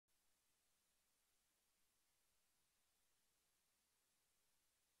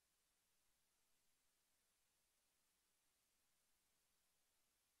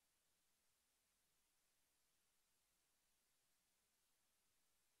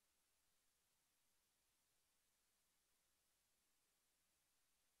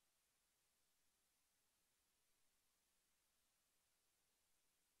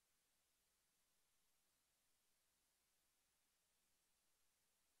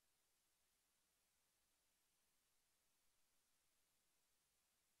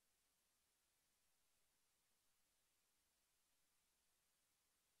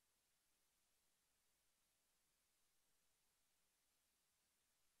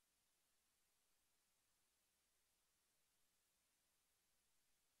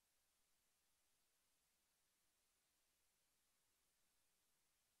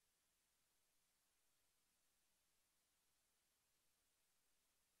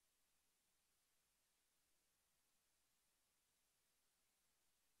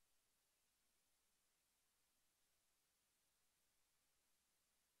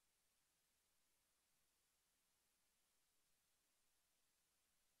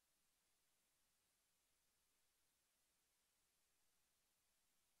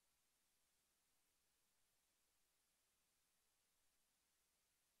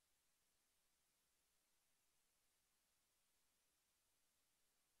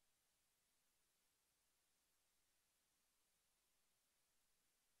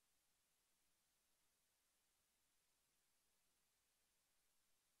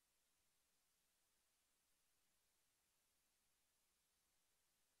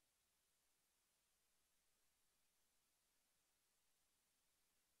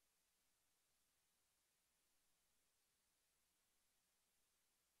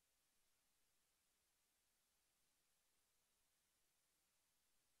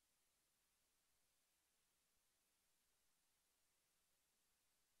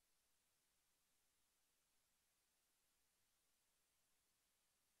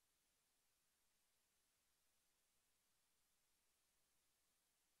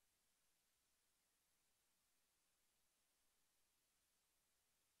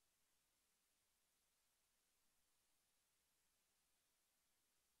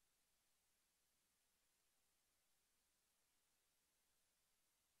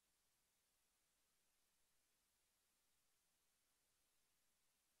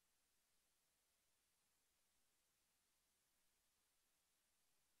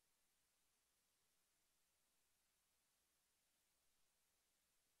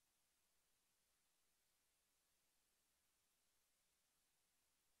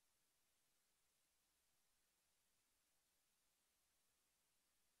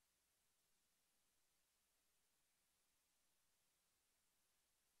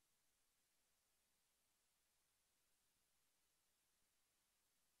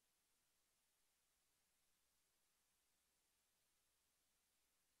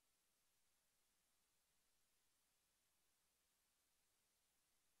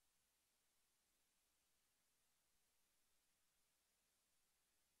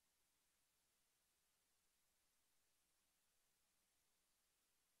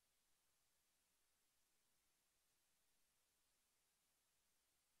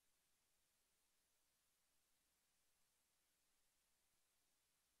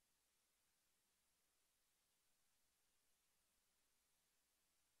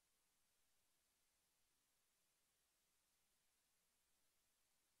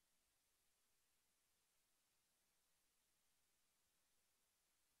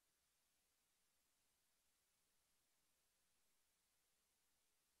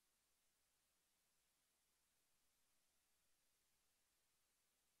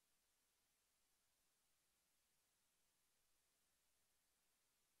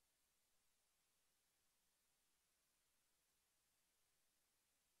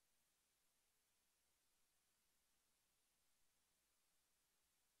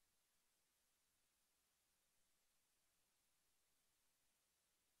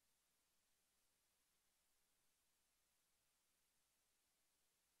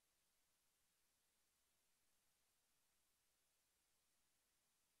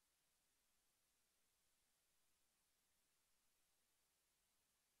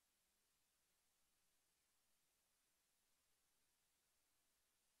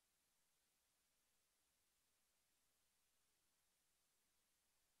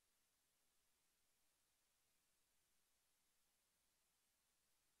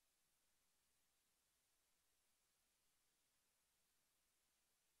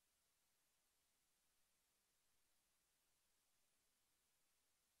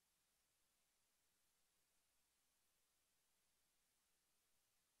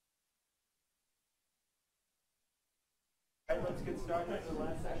All right, let's get started with the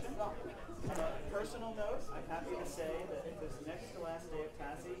last session. Personal note, I'm happy to say that this next to last day of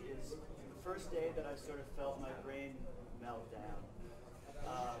TASI is the first day that I've sort of felt my brain melt down.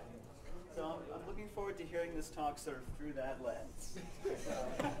 So I'm looking forward to hearing this talk sort of through that lens.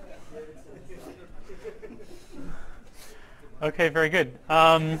 Okay, very good.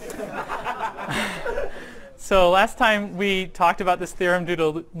 So last time we talked about this theorem due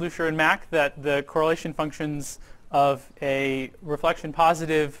to Lucier and Mack that the correlation functions of a reflection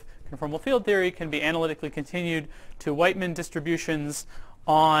positive conformal field theory can be analytically continued to Whiteman distributions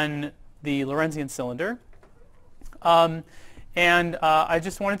on the Lorentzian cylinder. I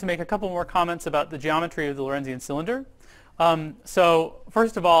just wanted to make a couple more comments about the geometry of the Lorentzian cylinder. So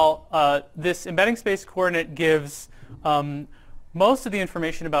first of all, this embedding space coordinate gives most of the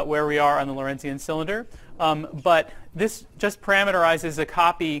information about where we are on the Lorentzian cylinder, but this just parameterizes a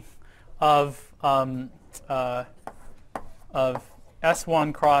copy of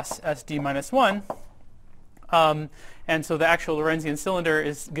S1 cross SD minus 1. And so the actual Lorentzian cylinder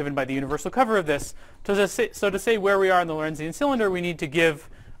is given by the universal cover of this. So to say where we are in the Lorentzian cylinder, we need to give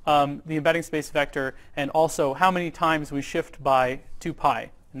the embedding space vector and also how many times we shift by 2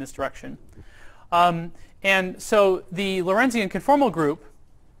 pi in this direction. And so the Lorentzian conformal group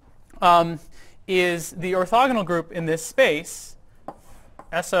is the orthogonal group in this space,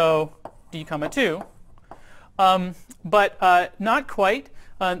 SO d comma 2, but not quite.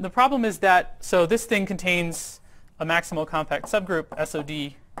 The problem is that, so this thing contains a maximal compact subgroup,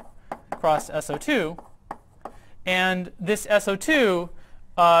 SOD cross SO2, and this SO2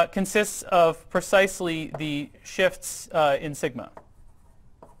 consists of precisely the shifts in sigma.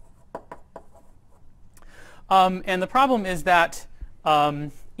 And the problem is that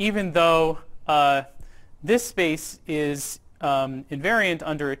even though this space is invariant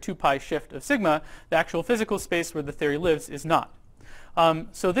under a 2 pi shift of sigma, the actual physical space where the theory lives is not.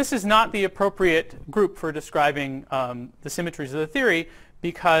 So this is not the appropriate group for describing the symmetries of the theory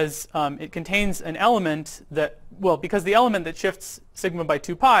because it contains an element that, well, because the element that shifts sigma by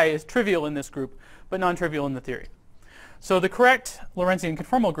 2 pi is trivial in this group, but non-trivial in the theory. So the correct Lorentzian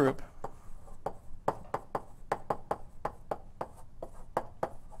conformal group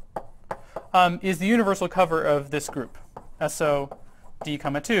is the universal cover of this group, SO d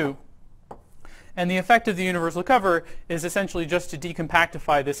comma 2. And the effect of the universal cover is essentially just to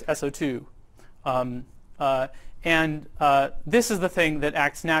decompactify this SO2. This is the thing that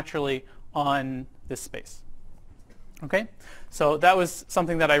acts naturally on this space. Okay? So that was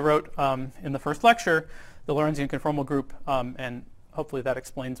something that I wrote in the first lecture, the Lorentzian conformal group, and hopefully that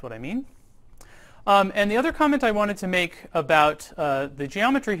explains what I mean. And the other comment I wanted to make about the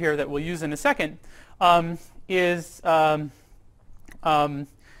geometry here that we'll use in a second is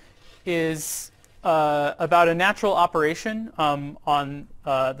about a natural operation on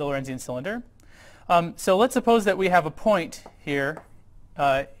the Lorentzian cylinder. So let's suppose that we have a point here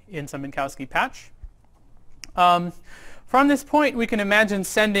in some Minkowski patch. From this point, we can imagine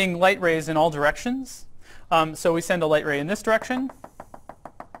sending light rays in all directions. So we send a light ray in this direction,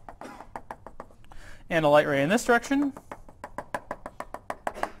 and a light ray in this direction.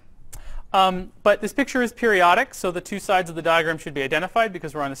 But this picture is periodic, so the two sides of the diagram should be identified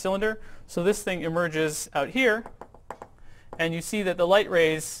because we're on a cylinder. So this thing emerges out here, and you see that the light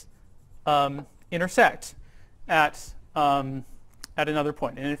rays intersect at another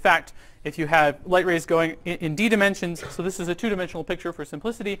point. And in fact, if you have light rays going in d dimensions, so this is a two-dimensional picture for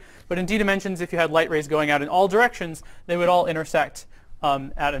simplicity, but in d dimensions, if you had light rays going out in all directions, they would all intersect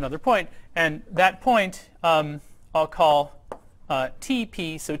at another point. And that point I'll call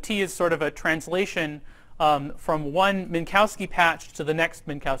TP. So T is sort of a translation from one Minkowski patch to the next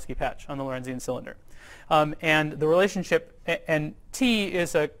Minkowski patch on the Lorentzian cylinder. And the relationship, and T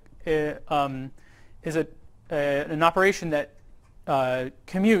is an operation that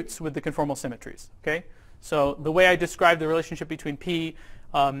commutes with the conformal symmetries. Okay, so the way I described the relationship between P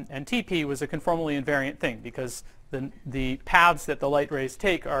and TP was a conformally invariant thing because the paths that the light rays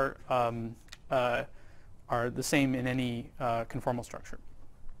take are the same in any conformal structure.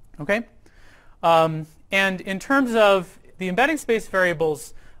 Okay, and in terms of the embedding space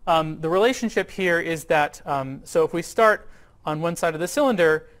variables, the relationship here is that so if we start on one side of the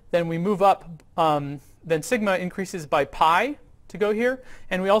cylinder, then we move up, then sigma increases by pi to go here,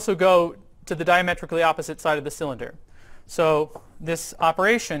 and we also go to the diametrically opposite side of the cylinder. So this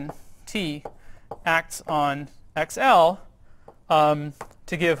operation T acts on XL to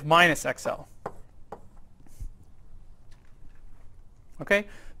give minus XL. Okay,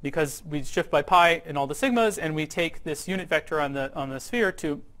 because we shift by pi in all the sigmas, and we take this unit vector on the sphere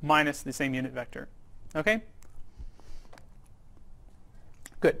to minus the same unit vector. Okay.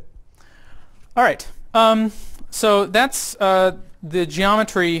 Good. All right. So that's the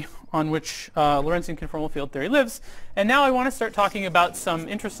geometry on which Lorentzian conformal field theory lives. And now I want to start talking about some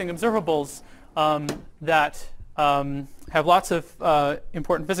interesting observables that have lots of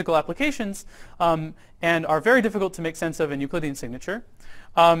important physical applications and are very difficult to make sense of in Euclidean signature.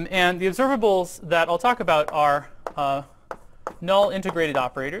 And the observables that I'll talk about are null integrated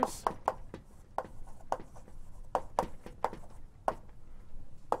operators.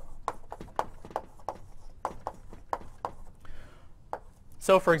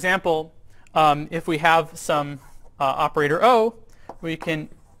 So for example, if we have some operator O, we can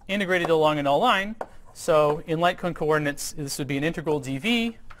integrate it along a null line. So in light cone coordinates, this would be an integral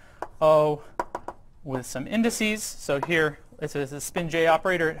dv O with some indices. So here it's a spin j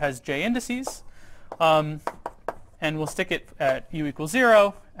operator. It has j indices. And we'll stick it at u equals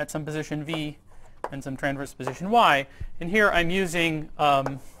 0 at some position v and some transverse position y. And here I'm using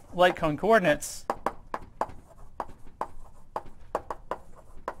light cone coordinates.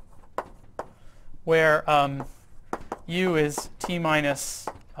 Where u is t minus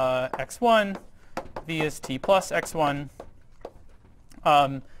x1, v is t plus x1,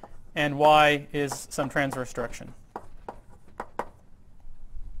 and y is some transverse direction.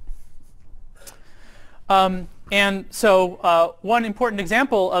 And so one important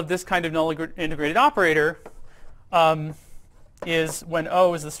example of this kind of null integrated operator is when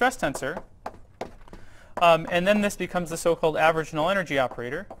O is the stress tensor. And then this becomes the so-called average null energy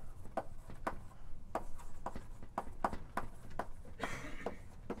operator.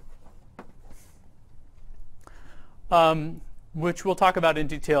 Which we'll talk about in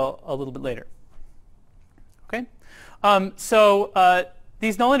detail a little bit later. Okay, so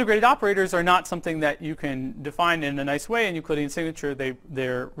these null integrated operators are not something that you can define in a nice way in Euclidean signature.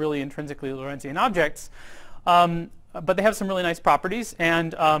 They're really intrinsically Lorentzian objects, but they have some really nice properties.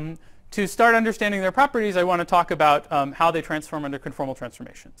 And to start understanding their properties, I want to talk about how they transform under conformal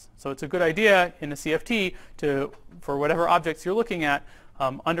transformations. So it's a good idea in a CFT to, for whatever objects you're looking at,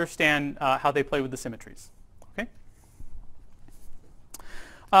 understand how they play with the symmetries.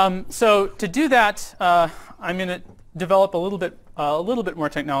 So to do that, I'm going to develop a little bit more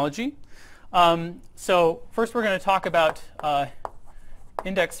technology. So first we're going to talk about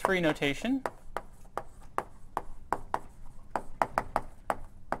index-free notation.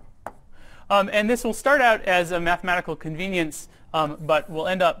 And this will start out as a mathematical convenience, but will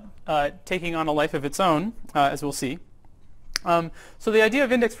end up taking on a life of its own, as we'll see. So the idea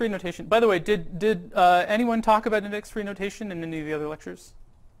of index-free notation, by the way, did anyone talk about index-free notation in any of the other lectures?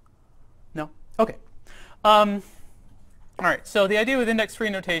 No? Okay. All right, so the idea with index-free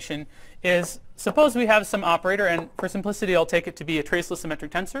notation is, suppose we have some operator, and for simplicity I'll take it to be a traceless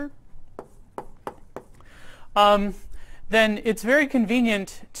symmetric tensor. Then it's very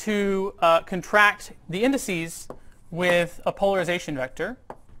convenient to contract the indices with a polarization vector.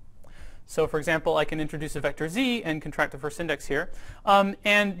 So for example, I can introduce a vector z and contract the first index here.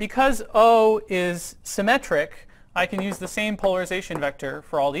 And because O is symmetric, I can use the same polarization vector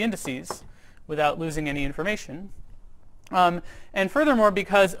for all the indices without losing any information. And furthermore,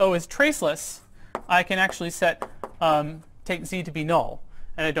 because O is traceless, I can actually take z to be null,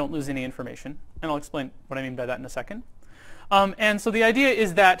 and I don't lose any information. And I'll explain what I mean by that in a second. And so the idea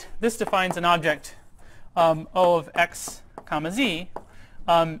is that this defines an object O of x comma z.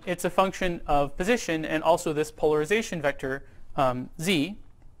 It's a function of position and also this polarization vector z.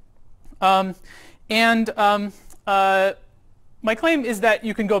 My claim is that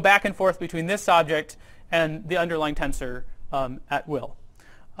you can go back and forth between this object and the underlying tensor at will.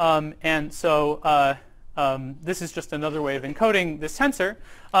 And so this is just another way of encoding this tensor.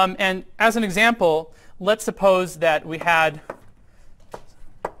 And as an example, let's suppose that we had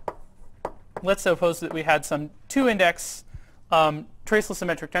some 2-index traceless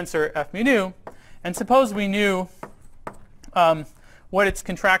symmetric tensor f mu nu, and suppose we knew what its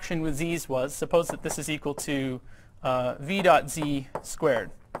contraction with z's was. Suppose that this is equal to v dot z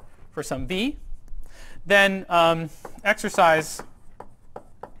squared for some v. Then exercise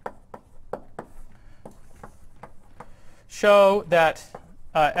show that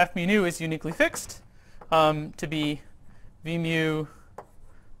f mu nu is uniquely fixed to be v mu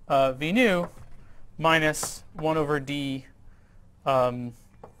v nu minus 1 over d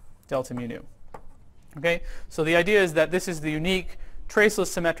delta mu nu. Okay, so the idea is that this is the unique traceless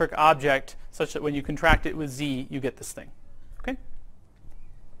symmetric object such that when you contract it with z, you get this thing. Okay.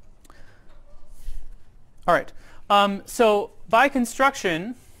 All right. So by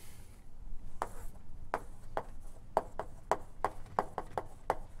construction,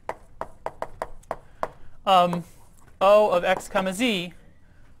 O of x comma z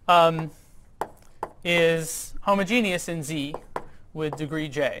is homogeneous in Z with degree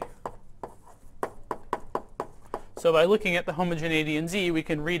J. So by looking at the homogeneity in Z, we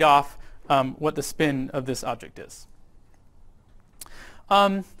can read off what the spin of this object is.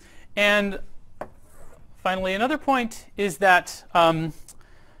 And finally, another point is that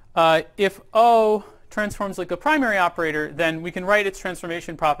if O transforms like a primary operator, then we can write its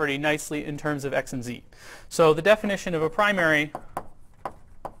transformation property nicely in terms of X and Z. So the definition of a primary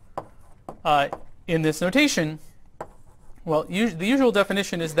in this notation, well, the usual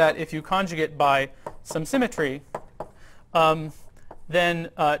definition is that if you conjugate by some symmetry, then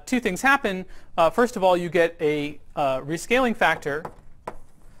two things happen. First of all, you get a rescaling factor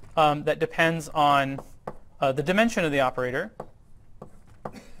that depends on the dimension of the operator.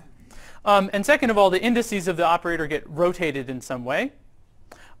 And second of all, the indices of the operator get rotated in some way.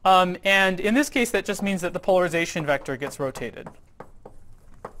 And in this case, that just means that the polarization vector gets rotated.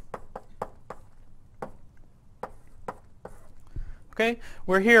 Okay,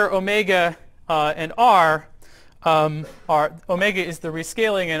 where here omega and r are, omega is the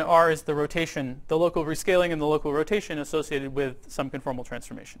rescaling and r is the rotation, the local rescaling and the local rotation associated with some conformal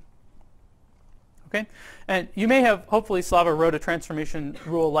transformation. Okay, and you may have, hopefully Slava wrote a transformation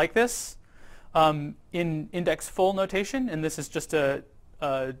rule like this in index full notation, and this is just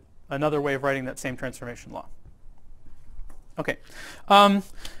another way of writing that same transformation law. Okay,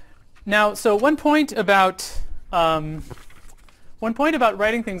 now so one point about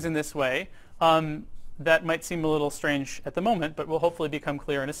writing things in this way that might seem a little strange at the moment, but will hopefully become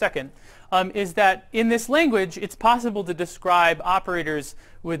clear in a second, is that in this language it's possible to describe operators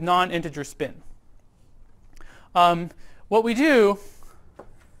with non-integer spin. What we do,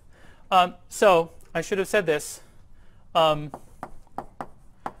 so I should have said this. So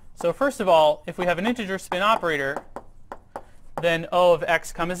first of all, if we have an integer spin operator, then O of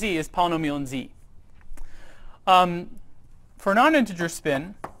x comma z is polynomial in Z. For non-integer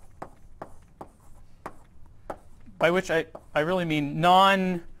spin, by which I really mean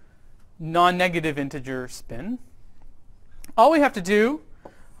non-negative integer spin, all we have to do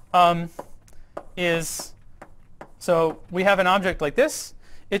is, so we have an object like this.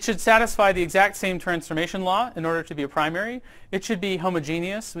 It should satisfy the exact same transformation law in order to be a primary. It should be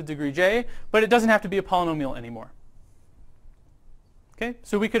homogeneous with degree J, but it doesn't have to be a polynomial anymore. Okay,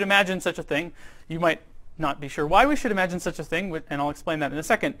 so we could imagine such a thing. You might not be sure why we should imagine such a thing, and I'll explain that in a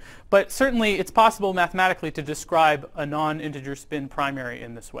second. But certainly it's possible mathematically to describe a non-integer spin primary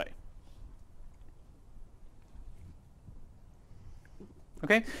in this way.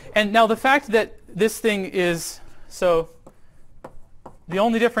 Okay, and now the fact that this thing is, so the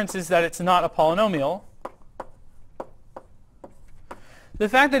only difference is that it's not a polynomial. The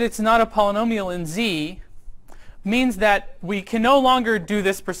fact that it's not a polynomial in Z means that we can no longer do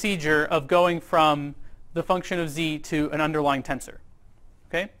this procedure of going from the function of Z to an underlying tensor.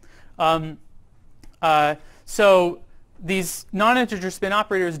 Okay, so these non-integer spin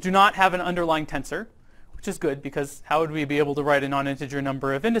operators do not have an underlying tensor, which is good because how would we be able to write a non-integer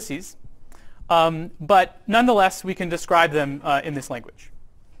number of indices? But nonetheless, we can describe them in this language.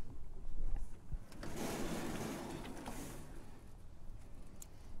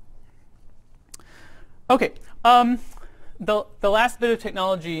 Okay, the last bit of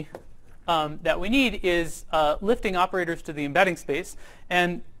technology that we need is lifting operators to the embedding space.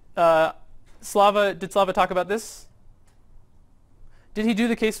 And did Slava talk about this? Did he do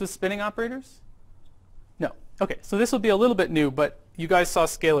the case with spinning operators? No. Okay, so this will be a little bit new, but you guys saw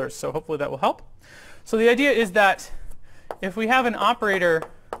scalars, so hopefully that will help. So the idea is that if we have an operator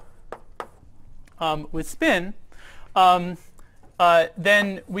with spin,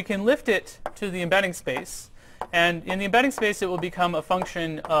 then we can lift it to the embedding space. And in the embedding space, it will become a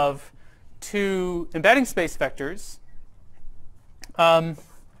function of two embedding space vectors. So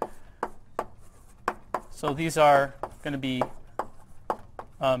these are going to be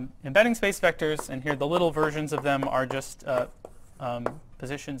embedding space vectors, and here the little versions of them are just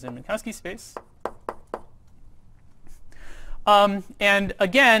positions in Minkowski space. And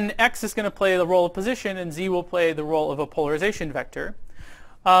again, X is going to play the role of position, and Z will play the role of a polarization vector.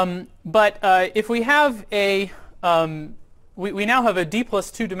 But if we have a, we now have a D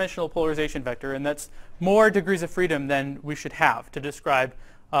plus 2-dimensional polarization vector, and that's more degrees of freedom than we should have to describe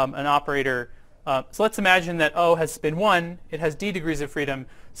an operator. So let's imagine that O has spin 1, it has D degrees of freedom.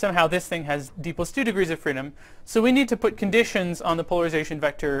 Somehow this thing has D plus 2 degrees of freedom. So we need to put conditions on the polarization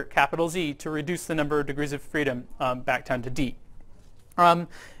vector capital Z to reduce the number of degrees of freedom back down to D. And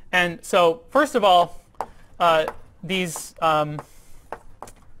so first of all, these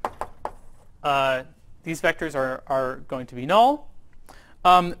vectors are going to be null.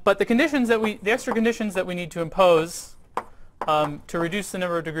 But the extra conditions that we need to impose to reduce the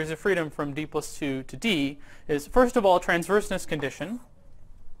number of degrees of freedom from d plus 2 to d is, first of all, transverseness condition.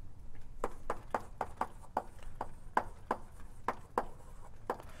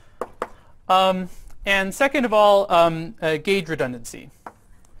 And second of all, gauge redundancy.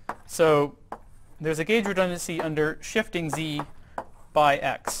 So there's a gauge redundancy under shifting z by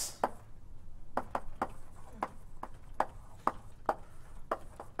x.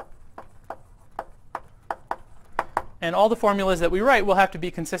 And all the formulas that we write will have to be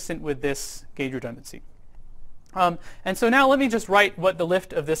consistent with this gauge redundancy. And so now let me just write what the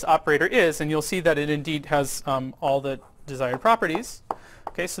lift of this operator is, and you'll see that it indeed has all the desired properties.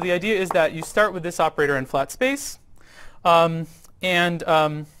 Okay, so the idea is that you start with this operator in flat space, and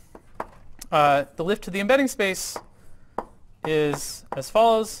the lift to the embedding space is as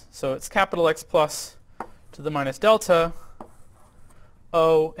follows. So it's capital X plus to the minus delta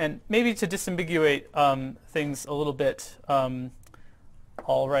O, and maybe to disambiguate things a little bit,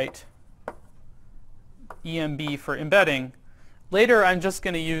 I'll write EMB for embedding. Later I'm just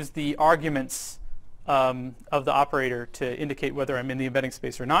going to use the arguments of the operator to indicate whether I'm in the embedding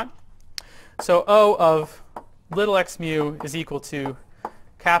space or not. So O of little x mu is equal to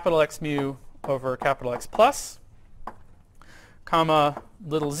capital X mu over capital X plus, comma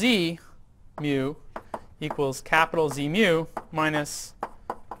little z mu equals capital Z mu minus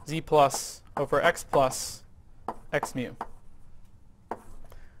z plus over x plus x mu.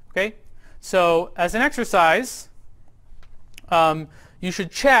 Okay, so as an exercise, you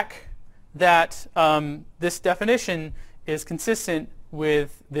should check that this definition is consistent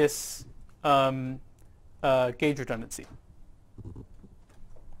with this gauge redundancy.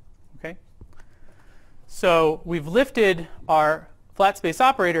 Okay, so we've lifted our flat space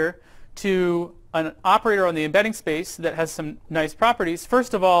operator to an operator on the embedding space that has some nice properties.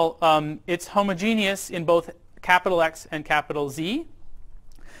 First of all, it's homogeneous in both capital X and capital Z.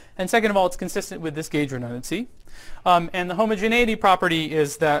 And second of all, it's consistent with this gauge redundancy. And the homogeneity property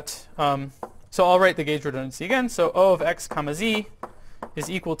is that, so I'll write the gauge redundancy again. So O of x comma z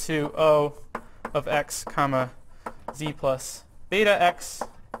is equal to O of x comma z plus beta x.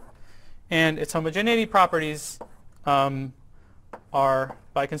 And its homogeneity properties are,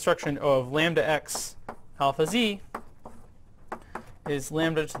 by construction, O of lambda x alpha z is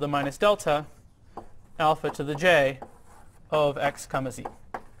lambda to the minus delta alpha to the j O of x comma z.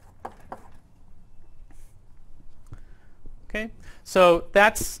 Okay, so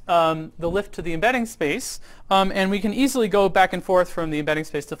that's the lift to the embedding space, and we can easily go back and forth from the embedding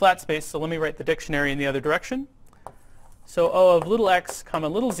space to flat space. So let me write the dictionary in the other direction. So O of little x comma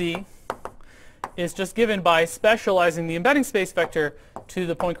little z is just given by specializing the embedding space vector to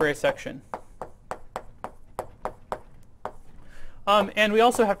the Poincare section. And we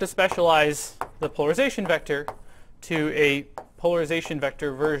also have to specialize the polarization vector to a polarization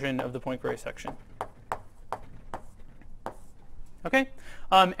vector version of the Poincare section. Okay,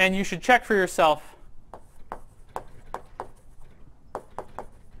 and you should check for yourself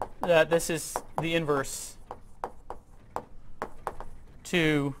that this is the inverse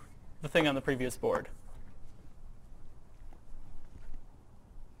to the thing on the previous board.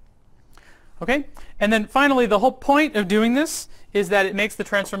 Okay, and then finally, the whole point of doing this is that it makes the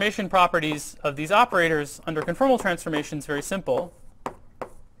transformation properties of these operators under conformal transformations very simple.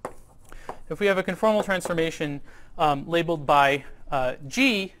 If we have a conformal transformation labeled by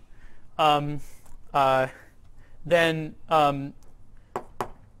G, then the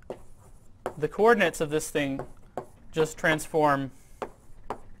coordinates of this thing just transform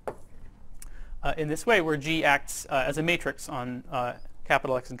in this way, where G acts as a matrix on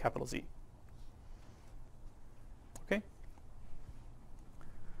capital X and capital Z. Okay?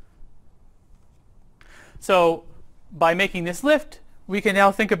 So by making this lift, we can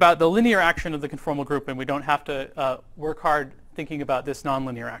now think about the linear action of the conformal group, and we don't have to work hard thinking about this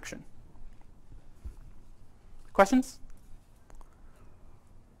nonlinear action. Questions?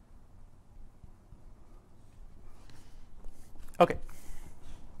 Okay.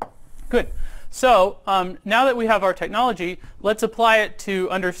 Good. So now that we have our technology, let's apply it to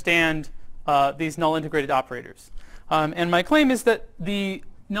understand these null integrated operators. And my claim is that the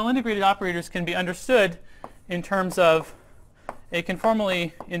null integrated operators can be understood in terms of a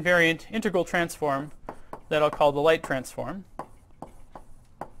conformally invariant integral transform that I'll call the light transform.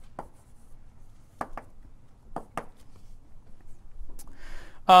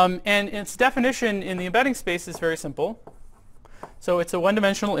 And its definition in the embedding space is very simple. So it's a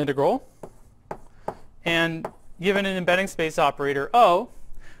one-dimensional integral. And given an embedding space operator O,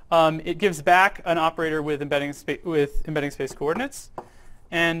 it gives back an operator with embedding space coordinates.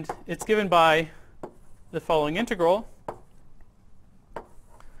 And it's given by the following integral,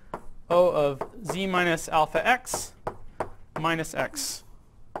 O of z minus alpha x minus x.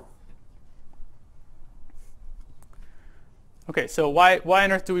 Okay, so why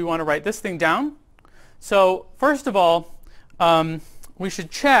on earth do we want to write this thing down? So first of all, we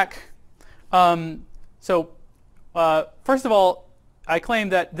should check. First of all, I claim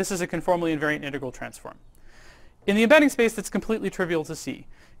that this is a conformally invariant integral transform. In the embedding space, that's completely trivial to see.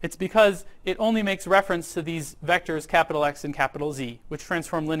 It's because it only makes reference to these vectors capital X and capital Z, which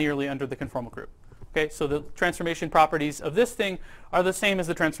transform linearly under the conformal group. Okay, so the transformation properties of this thing are the same as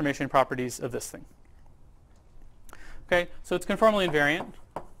the transformation properties of this thing. Okay, so it's conformally invariant.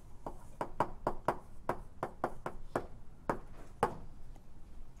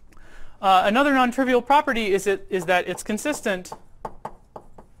 Another non-trivial property is that it's consistent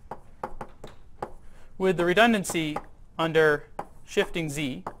with the redundancy under shifting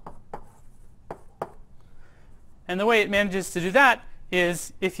Z. And the way it manages to do that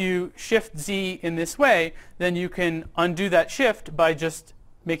is if you shift Z in this way, then you can undo that shift by just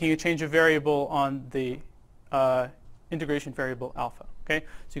making a change of variable on the integration variable alpha. Okay?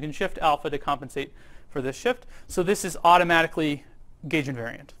 So you can shift alpha to compensate for this shift. So this is automatically gauge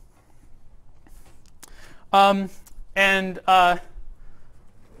invariant. And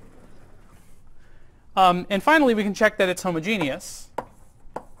finally, we can check that it's homogeneous.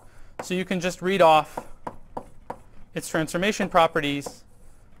 So you can just read off its transformation properties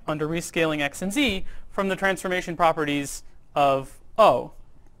under rescaling x and z from the transformation properties of O.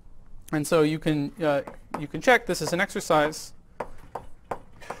 And so you can check this as an exercise.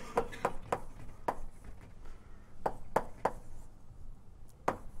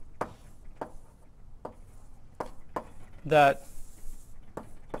 That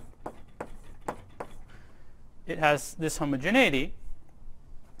it has this homogeneity.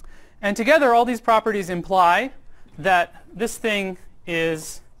 And together, all these properties imply that this thing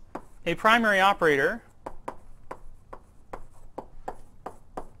is a primary operator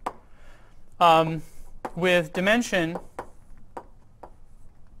with dimension.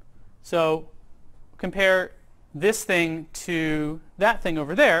 So compare this thing to that thing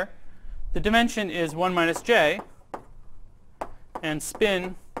over there. The dimension is 1 minus j, and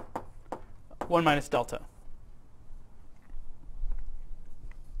spin 1 minus delta.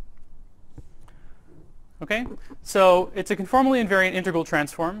 Okay, so it's a conformally invariant integral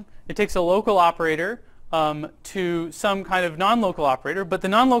transform. It takes a local operator to some kind of non-local operator, but the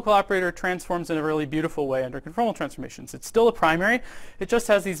non-local operator transforms in a really beautiful way under conformal transformations. It's still a primary. It just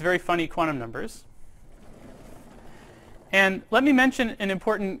has these very funny quantum numbers. And let me mention an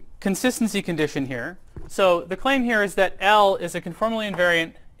important consistency condition here. So the claim here is that L is a conformally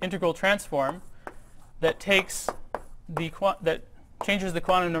invariant integral transform that takes that changes the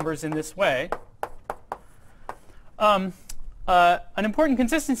quantum numbers in this way. An important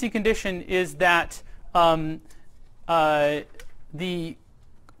consistency condition is that the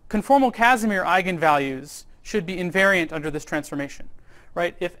conformal Casimir eigenvalues should be invariant under this transformation,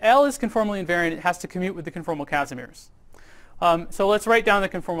 right? If L is conformally invariant, it has to commute with the conformal Casimirs. So let's write down the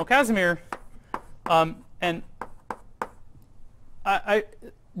conformal Casimir. And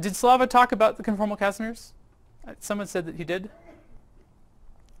did Slava talk about the conformal Casimirs? Someone said that he did.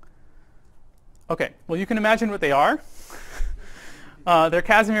 Okay, well, you can imagine what they are. They're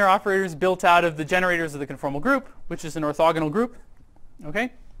Casimir operators built out of the generators of the conformal group, which is an orthogonal group.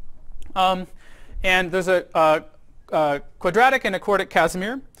 Okay, and there's a quadratic and a quartic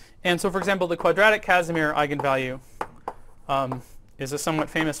Casimir. And so, for example, the quadratic Casimir eigenvalue is a somewhat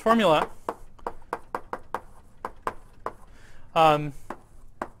famous formula. And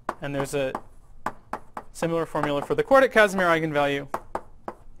there's a similar formula for the quartic Casimir eigenvalue.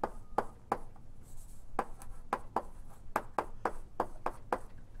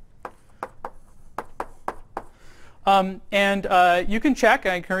 You can check,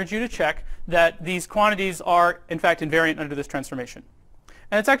 I encourage you to check, that these quantities are, in fact, invariant under this transformation.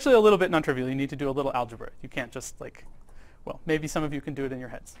 And it's actually a little bit non-trivial. You need to do a little algebra. You can't just well, maybe some of you can do it in your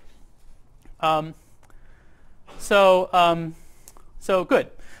heads. So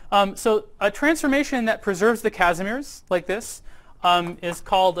good. So a transformation that preserves the Casimirs like this is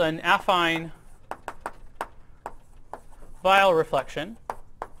called an affine Weyl reflection.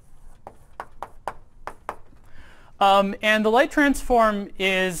 And the light transform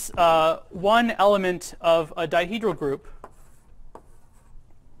is one element of a dihedral group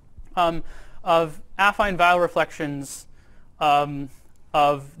of affine Weyl reflections of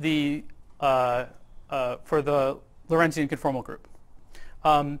the for the Lorentzian conformal group.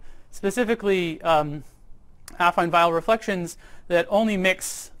 Specifically, affine vial reflections that only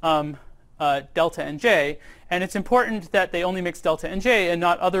mix delta and J, and it's important that they only mix delta and J and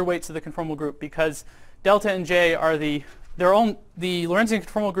not other weights of the conformal group, because delta and J are the Lorentzian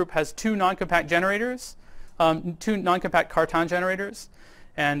conformal group has two non-compact generators, two non-compact Cartan generators,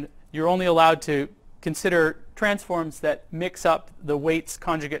 and you're only allowed to consider transforms that mix up the weights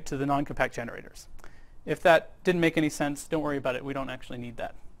conjugate to the non-compact generators. If that didn't make any sense, don't worry about it. We don't actually need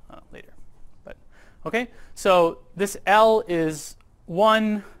that later. But okay, so this L is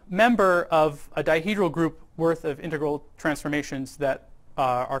one member of a dihedral group worth of integral transformations that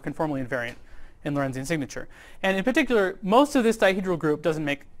are conformally invariant in Lorentzian signature. And in particular, most of this dihedral group doesn't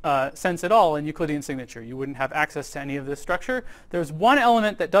make sense at all in Euclidean signature. You wouldn't have access to any of this structure. There's one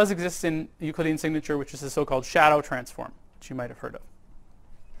element that does exist in Euclidean signature, which is the so-called shadow transform, which you might have heard of.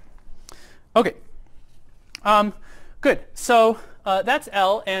 Okay. Good. So that's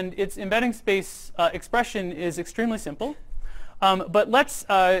L, and its embedding space expression is extremely simple. But let's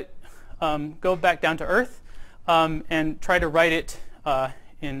go back down to Earth and try to write it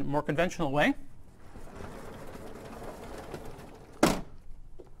in a more conventional way.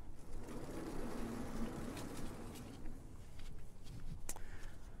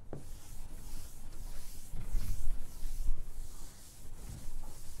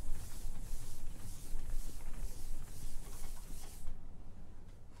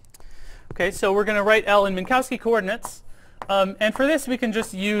 Okay, so we're going to write L in Minkowski coordinates. And for this, we can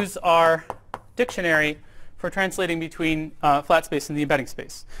just use our dictionary for translating between flat space and the embedding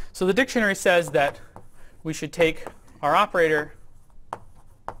space. So the dictionary says that we should take our operator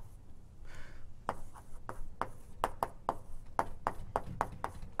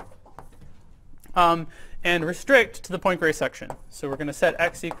and restrict to the Poincare section. So we're going to set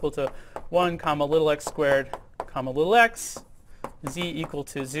x equal to 1 comma little x squared comma little x, z equal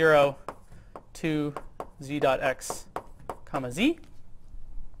to 0 to z dot x comma z.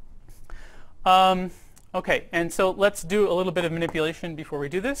 Okay, and so let's do a little bit of manipulation before we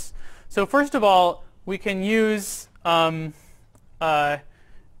do this. So first of all, we can use gauge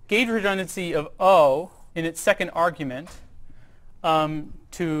redundancy of O in its second argument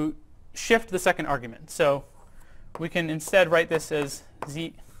to shift the second argument. So we can instead write this as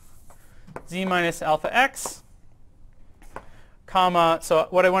z minus alpha x, comma, so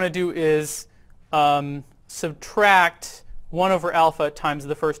what I want to do is subtract 1 over alpha times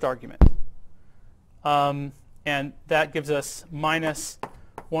the first argument. And that gives us minus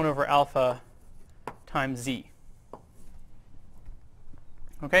 1 over alpha times z.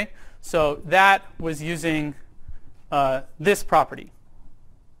 Okay, so that was using this property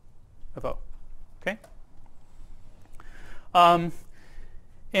of O. Okay,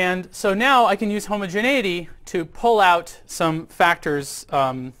 and so now I can use homogeneity to pull out some factors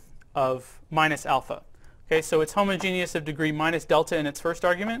of minus alpha. Okay, so it's homogeneous of degree minus delta in its first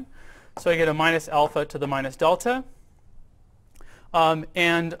argument. So I get a minus alpha to the minus delta.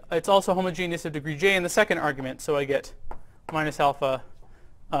 And it's also homogeneous of degree j in the second argument. So I get minus alpha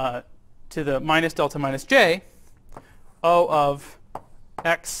to the minus delta minus j, O of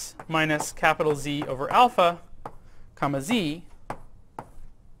x minus capital Z over alpha, comma z,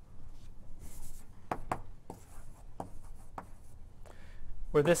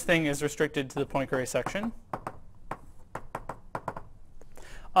 where this thing is restricted to the Poincare section.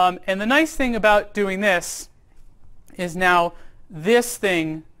 And the nice thing about doing this is now this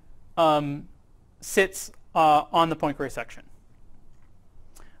thing sits on the Poincare section.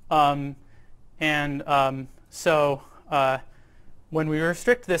 So when we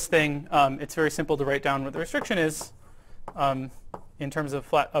restrict this thing, it's very simple to write down what the restriction is in terms of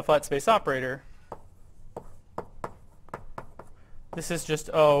a flat space operator. This is just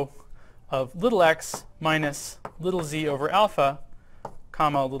O of little x minus little z over alpha,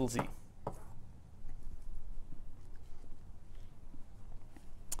 comma little z.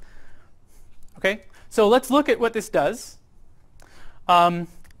 Okay, so let's look at what this does.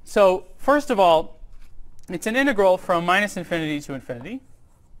 So first of all, it's an integral from minus infinity to infinity.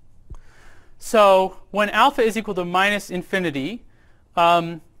 So when alpha is equal to minus infinity,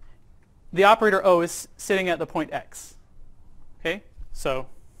 the operator O is sitting at the point x. Okay, so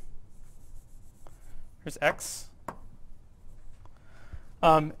here's x.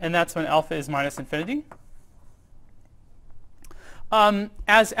 And that's when alpha is minus infinity.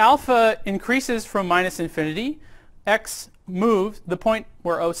 As alpha increases from minus infinity, x moves, the point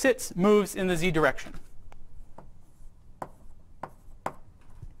where O sits, moves in the z direction.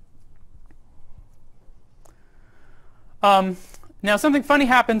 Now something funny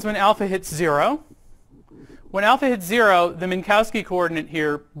happens when alpha hits 0. When alpha hits 0, the Minkowski coordinate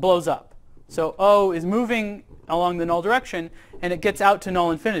here blows up. So O is moving along the null direction, and it gets out to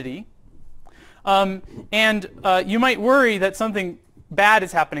null infinity. You might worry that something bad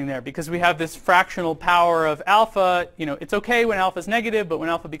is happening there because we have this fractional power of alpha. It's okay when alpha is negative, but when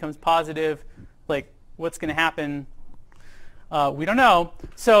alpha becomes positive, like what's going to happen? We don't know.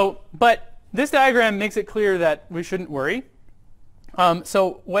 But this diagram makes it clear that we shouldn't worry.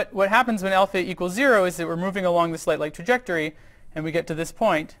 So what happens when alpha equals 0 is that we're moving along this light-like trajectory, and we get to this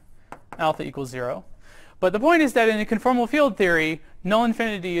point, alpha equals 0. But the point is that in a conformal field theory, null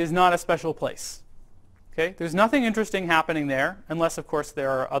infinity is not a special place. Okay? There's nothing interesting happening there, unless, of course, there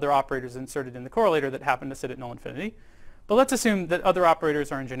are other operators inserted in the correlator that happen to sit at null infinity. But let's assume that other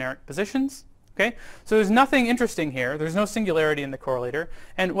operators are in generic positions. Okay? So there's nothing interesting here. There's no singularity in the correlator.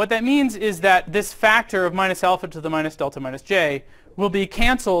 And what that means is that this factor of minus alpha to the minus delta minus j will be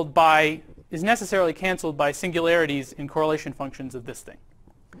canceled by, is necessarily canceled by singularities in correlation functions of this thing.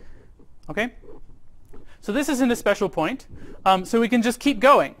 Okay? So this isn't a special point. So we can just keep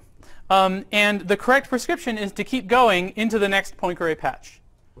going. And the correct prescription is to keep going into the next Poincare patch,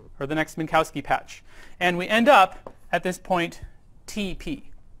 or the next Minkowski patch. And we end up at this point TP,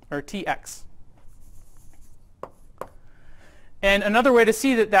 or TX. And another way to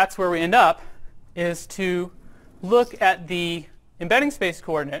see that that's where we end up is to look at the embedding space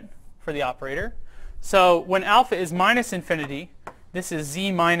coordinate for the operator. So when alpha is minus infinity, this is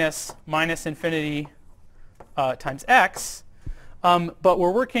z minus infinity times x. But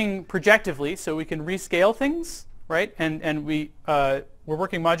we're working projectively, so we can rescale things, right? And we're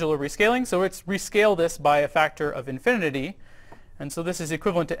working modular rescaling, so let's rescale this by a factor of infinity. And so this is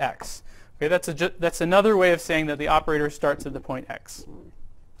equivalent to x. Okay, that's another way of saying that the operator starts at the point x.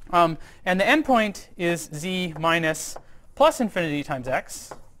 And the endpoint is z minus plus infinity times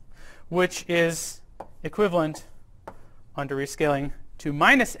x, which is equivalent, under rescaling, to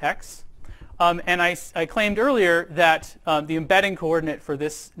minus x. And I claimed earlier that the embedding coordinate for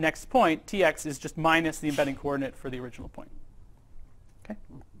this next point, tx, is just minus the embedding coordinate for the original point. Okay?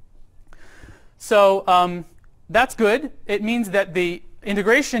 So that's good. It means that the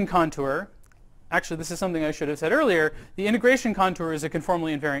integration contour, actually this is something I should have said earlier, the integration contour is a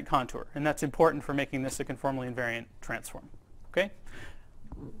conformally invariant contour, and that's important for making this a conformally invariant transform. Okay?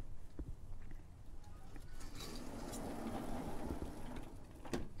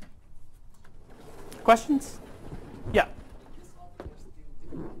 Questions? Yeah.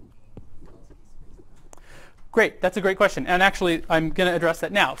 Great, that's a great question. And actually, I'm going to address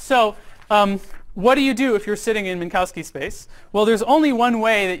that now. So what do you do if you're sitting in Minkowski space? Well, there's only one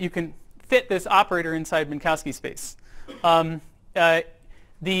way that you can fit this operator inside Minkowski space.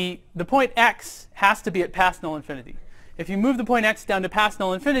 The point x has to be at past null infinity. If you move the point x down to past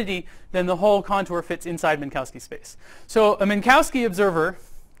null infinity, then the whole contour fits inside Minkowski space. So a Minkowski observer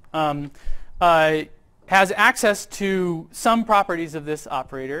has access to some properties of this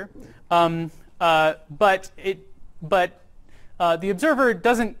operator, but the observer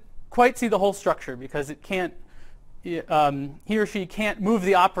doesn't quite see the whole structure because it can't, he or she can't move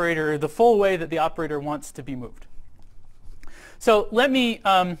the operator the full way that the operator wants to be moved. So let me,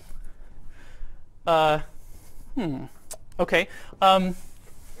 okay.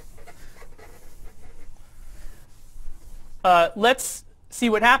 Let's see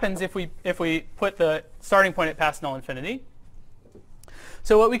what happens if we put the starting point at past null infinity.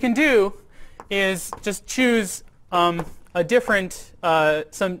 So what we can do is just choose a different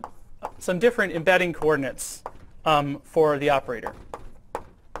some different embedding coordinates for the operator.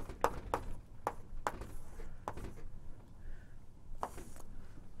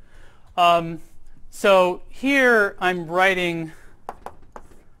 So here I'm writing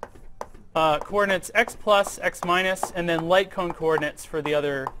coordinates x plus, x minus, and then light cone coordinates for the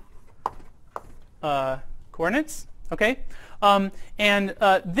other coordinates. Okay, and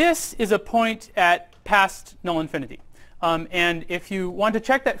this is a point at past null infinity. And if you want to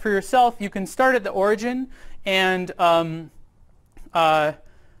check that for yourself, you can start at the origin, and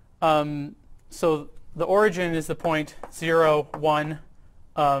so the origin is the point 0, 1,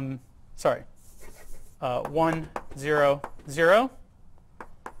 1, 0, 0.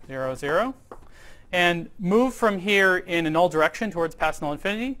 0, 0, and move from here in a null direction towards past null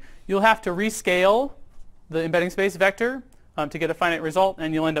infinity. You'll have to rescale the embedding space vector to get a finite result,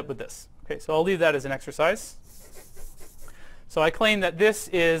 and you'll end up with this. Okay, so I'll leave that as an exercise. So I claim that this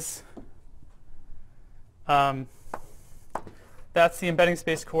is, that's the embedding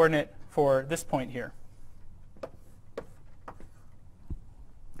space coordinate for this point here.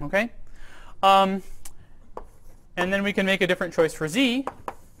 Okay, and then we can make a different choice for z.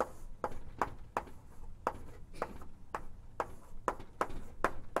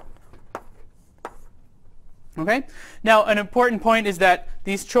 Okay? Now, an important point is that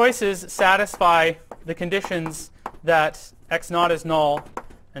these choices satisfy the conditions that x naught is null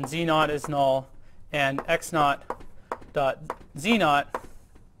and z naught is null and x naught dot z naught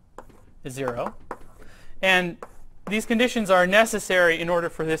is 0. And these conditions are necessary in order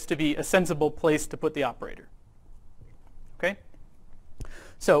for this to be a sensible place to put the operator. Okay?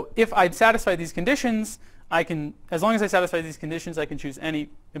 So if I satisfy these conditions, I can, as long as I satisfy these conditions, I can choose any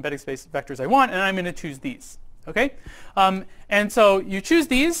embedding space vectors I want, and I'm going to choose these. Okay? And so you choose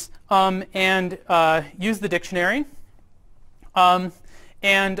these and use the dictionary. And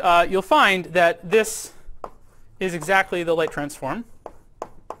you'll find that this is exactly the light transform.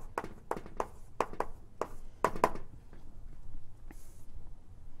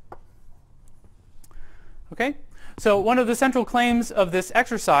 Okay? So one of the central claims of this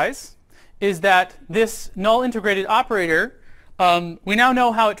exercise is that this null integrated operator, we now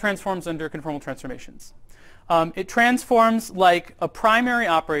know how it transforms under conformal transformations. It transforms like a primary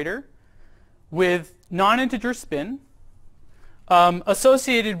operator with non-integer spin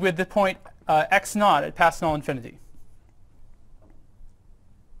associated with the point x naught at past null infinity.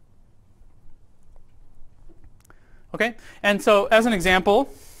 Okay? And so as an example,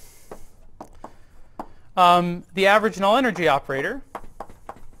 the average null energy operator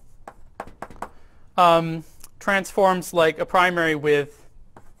transforms like a primary with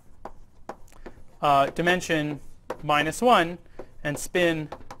dimension -1 and spin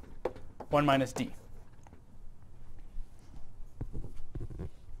 1 minus d.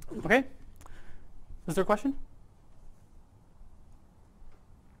 Okay? Is there a question?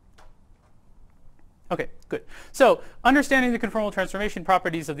 Okay, good. So understanding the conformal transformation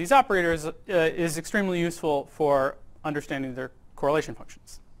properties of these operators is extremely useful for understanding their correlation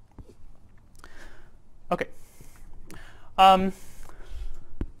functions. Okay. And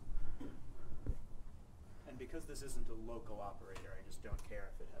because this isn't a local operator, I just don't care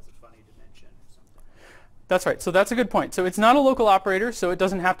if it has a funny dimension or something. That's right. So that's a good point. So it's not a local operator, so it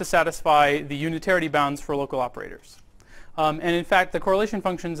doesn't have to satisfy the unitarity bounds for local operators. And in fact, the correlation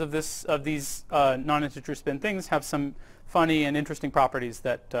functions of these non-integer spin things have some funny and interesting properties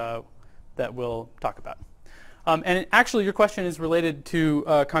that we'll talk about. And actually, your question is related to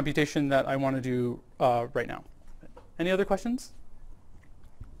a computation that I want to do right now. Any other questions?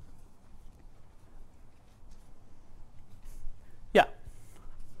 Yeah.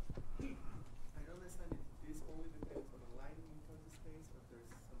 I don't understand if this only depends on aligning into the space, or if there's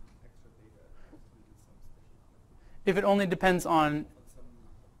some extra data included some special. If it only depends on Some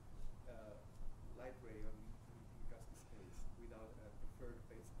light ray on custom space without a preferred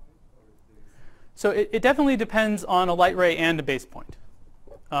base point, or if there's. So it definitely depends on a light ray and a base point.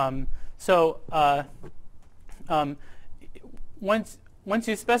 Once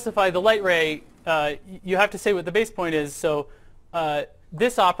you specify the light ray, you have to say what the base point is. So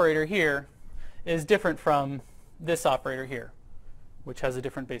this operator here is different from this operator here, which has a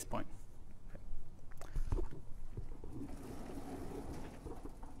different base point.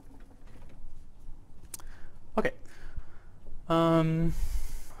 Okay.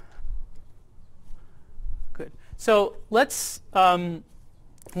 Good. So let's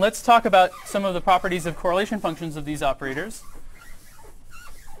talk about some of the properties of correlation functions of these operators.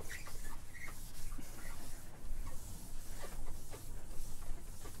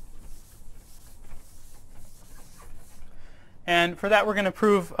 And for that, we're going to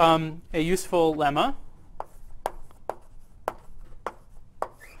prove a useful lemma.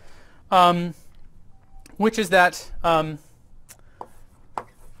 Which is that the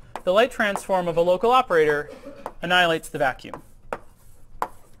light transform of a local operator annihilates the vacuum.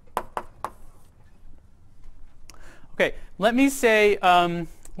 Okay, let me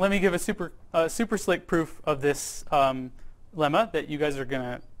give a super slick proof of this lemma that you guys are going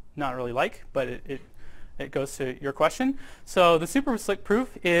to not really like, but it goes to your question. So the super slick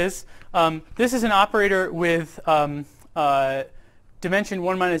proof is this is an operator with dimension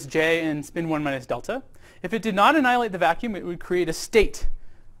 1 minus j and spin 1 minus delta. If it did not annihilate the vacuum, it would create a state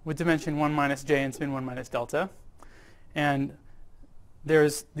with dimension 1 minus j and spin 1 minus delta. And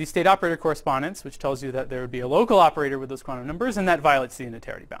there's the state operator correspondence, which tells you that there would be a local operator with those quantum numbers, and that violates the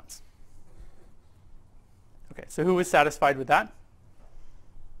unitarity bounds. Okay, so who was satisfied with that?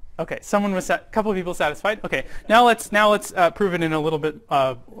 Okay, a couple of people satisfied. Okay, now let's prove it in a little bit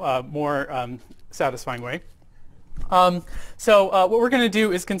more satisfying way. So what we're going to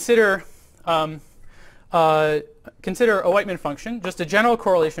do is consider a Whiteman function, just a general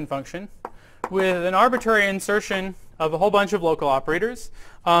correlation function, with an arbitrary insertion of a whole bunch of local operators,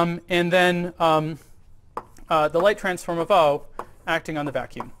 and then the light transform of O acting on the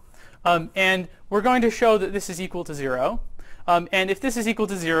vacuum. And we're going to show that this is equal to 0. And if this is equal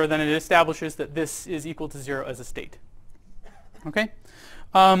to 0, then it establishes that this is equal to 0 as a state. Okay?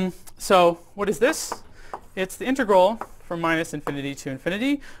 So what is this? It's the integral from minus infinity to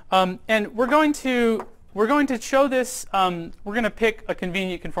infinity. And we're going to show this. We're going to pick a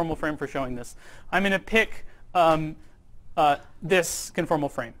convenient conformal frame for showing this. I'm going to pick this conformal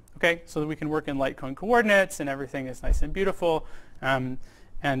frame, okay, so that we can work in light cone coordinates and everything is nice and beautiful and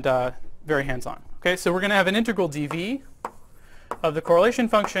very hands-on. Okay, so we're going to have an integral dv of the correlation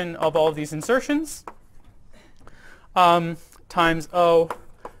function of all of these insertions times O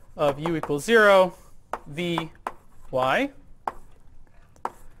of u equals 0 v y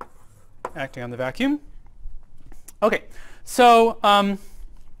acting on the vacuum. Okay, so all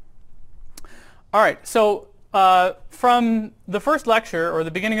right, so from the first lecture, or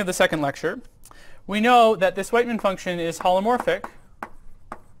the beginning of the second lecture, we know that this Weightman function is holomorphic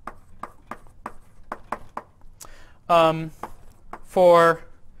for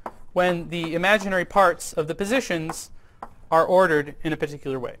when the imaginary parts of the positions are ordered in a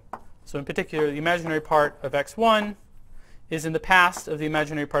particular way. So in particular, the imaginary part of x1 is in the past of the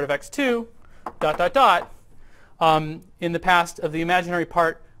imaginary part of x2, dot, dot, dot, in the past of the imaginary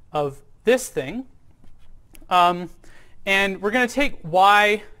part of this thing. And we're going to take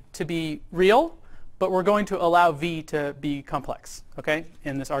y to be real, but we're going to allow v to be complex, okay,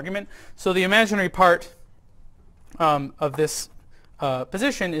 in this argument. So the imaginary part of this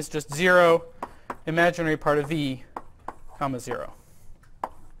position is just 0, imaginary part of v, comma 0.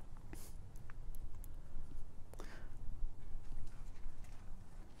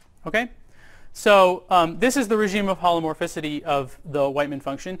 Okay? So this is the regime of holomorphicity of the Weightman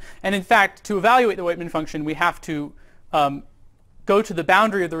function. And in fact, to evaluate the Weightman function, we have to go to the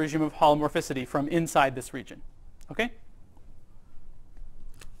boundary of the regime of holomorphicity from inside this region. Okay?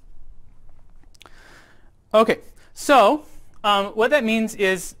 Okay, so what that means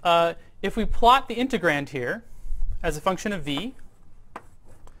is if we plot the integrand here as a function of v,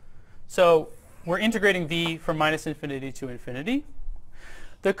 so we're integrating v from minus infinity to infinity.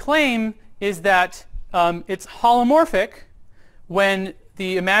 The claim is that it's holomorphic when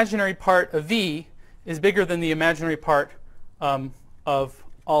the imaginary part of v is bigger than the imaginary part of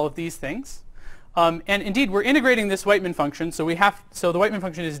all of these things. And indeed, we're integrating this Weightman function, so the Weightman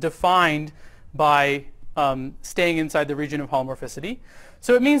function is defined by staying inside the region of holomorphicity.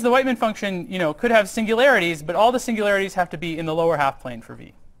 So it means the Weightman function, could have singularities, but all the singularities have to be in the lower half plane for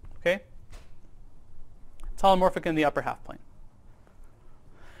v. Okay? It's holomorphic in the upper half plane.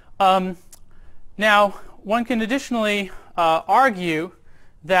 Now, one can additionally argue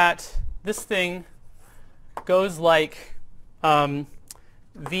that this thing goes like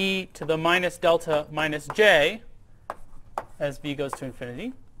v to the minus delta minus j as v goes to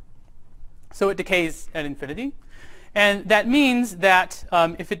infinity. So it decays at infinity. And that means that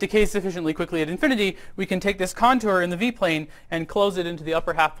if it decays sufficiently quickly at infinity, we can take this contour in the v-plane and close it into the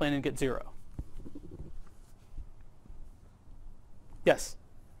upper half plane and get 0. Yes?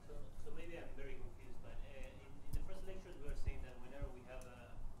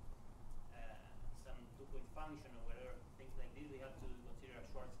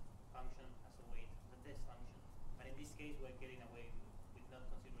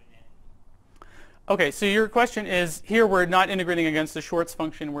 Okay, so your question is, here we're not integrating against the Schwartz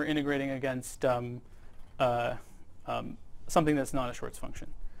function, we're integrating against something that's not a Schwartz function.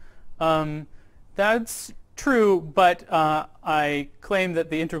 That's true, but I claim that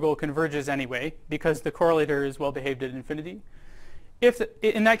the integral converges anyway, because the correlator is well behaved at infinity.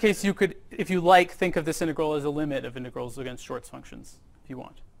 In that case, you could, if you like, think of this integral as a limit of integrals against Schwartz functions, if you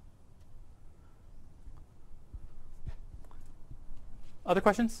want. Other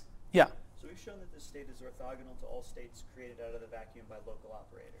questions? Yeah? So we've shown that this state is orthogonal to all states created out of the vacuum by local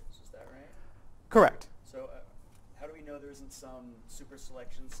operators. Is that right? Correct. So how do we know there isn't some super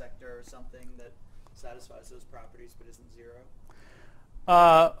selection sector or something that satisfies those properties but isn't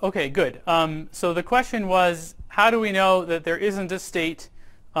 0? Okay, good. So the question was, how do we know that there isn't a state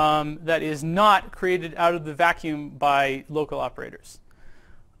that is not created out of the vacuum by local operators?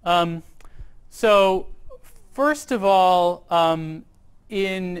 So first of all,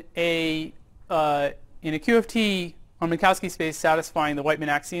 in a QFT on Minkowski space satisfying the Weightman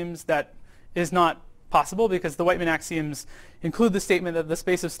axioms, that is not possible because the Weightman axioms include the statement that the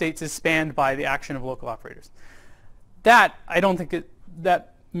space of states is spanned by the action of local operators. That, I don't think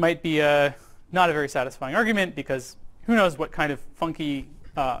that might be not a very satisfying argument, because who knows what kind of funky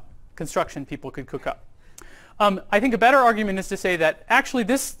construction people could cook up. I think a better argument is to say that actually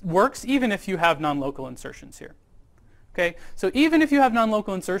this works even if you have non-local insertions here. Okay, so even if you have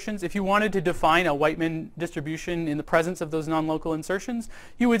non-local insertions, if you wanted to define a Whiteman distribution in the presence of those non-local insertions,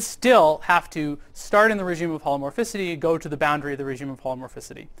 you would still have to start in the regime of holomorphicity, go to the boundary of the regime of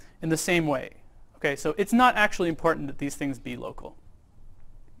holomorphicity in the same way. Okay, so it's not actually important that these things be local.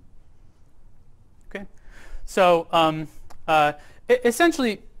 Okay, so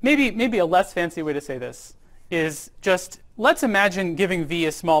essentially, maybe a less fancy way to say this is just let's imagine giving V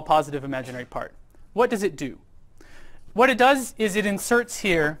a small positive imaginary part. What does it do? What it does is it inserts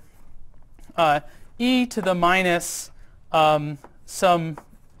here e to the minus some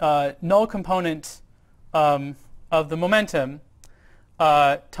null component of the momentum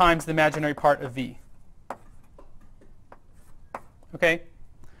times the imaginary part of V. Okay?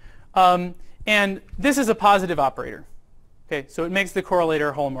 And this is a positive operator. Okay, so it makes the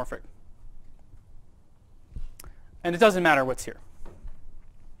correlator holomorphic. And it doesn't matter what's here.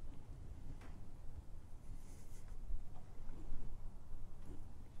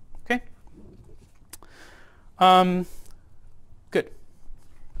 Okay? Good.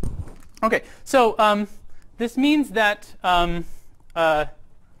 Okay, so this means that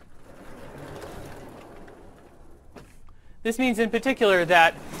this means in particular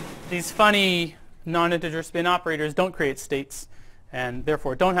that these funny non-integer spin operators don't create states and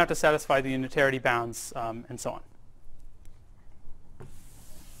therefore don't have to satisfy the unitarity bounds and so on.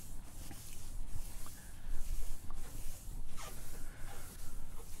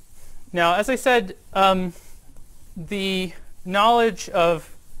 Now, as I said, the knowledge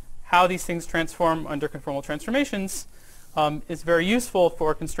of how these things transform under conformal transformations is very useful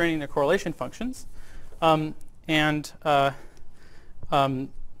for constraining the correlation functions. Let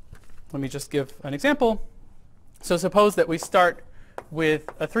me just give an example. So suppose that we start with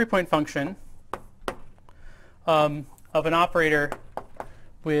a 3-point function of an operator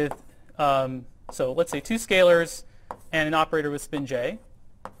with, so let's say 2 scalars and an operator with spin j.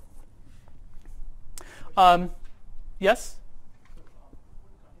 Yes?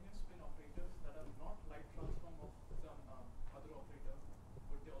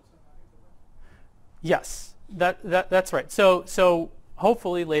 Yes, that's right. So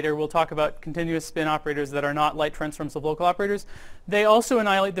hopefully later we'll talk about continuous spin operators that are not light transforms of local operators. They also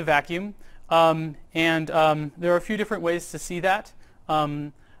annihilate the vacuum, and there are a few different ways to see that.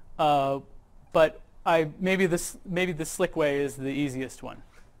 But maybe the slick way is the easiest one.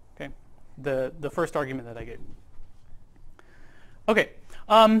 Okay, the first argument that I gave. Okay,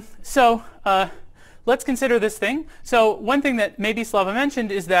 so let's consider this thing. So one thing that maybe Slava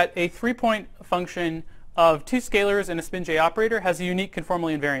mentioned is that a 3-point function of 2 scalars and a spin j operator has a unique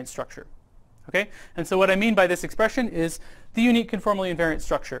conformally invariant structure. Okay, and so what I mean by this expression is the unique conformally invariant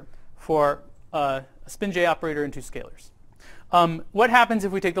structure for a spin j operator and 2 scalars. What happens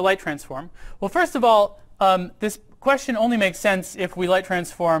if we take the light transform? Well, first of all, this question only makes sense if we light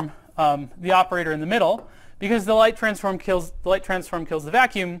transform the operator in the middle, because the light transform kills the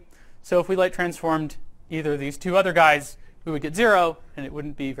vacuum. So if we light transformed either of these 2 other guys, we would get 0, and it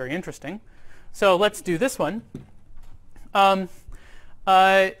wouldn't be very interesting. So let's do this one. Because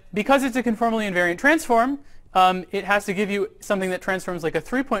it's a conformally invariant transform, it has to give you something that transforms like a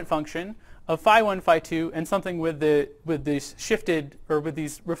 3-point function of phi1, phi2, and something with these shifted or with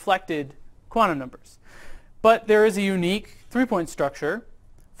these reflected quantum numbers. But there is a unique 3-point structure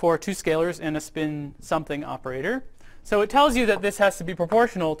for 2 scalars and a spin something operator. So it tells you that this has to be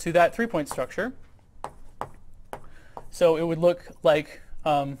proportional to that 3-point structure. So it would look like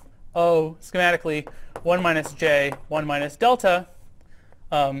schematically 1 minus j, 1 minus delta,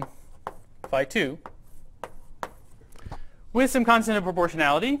 phi 2, with some constant of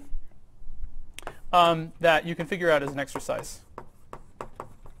proportionality that you can figure out as an exercise.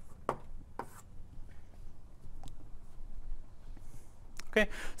 Okay,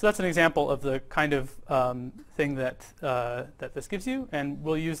 so that's an example of the kind of thing that that this gives you, and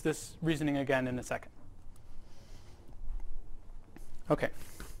we'll use this reasoning again in a second. Okay.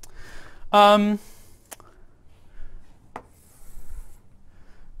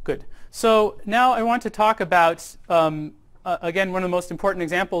 Good. So now I want to talk about, again, one of the most important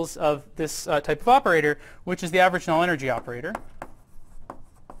examples of this type of operator, which is the average null energy operator.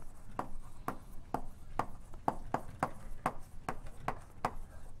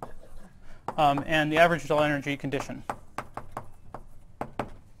 And the average null energy condition.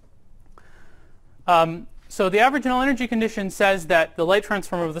 So the average null energy condition says that the light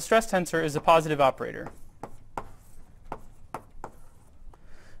transform of the stress tensor is a positive operator.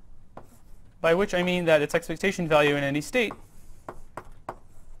 By which I mean that its expectation value in any state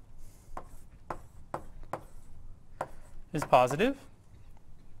is positive.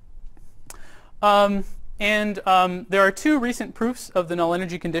 And there are two recent proofs of the null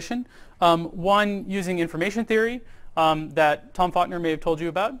energy condition. One using information theory that Tom Faulkner may have told you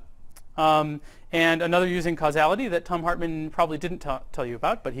about, and another using causality that Tom Hartman probably didn't tell you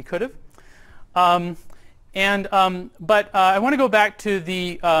about, but he could have. But I want to go back to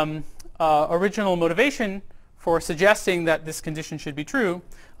the original motivation for suggesting that this condition should be true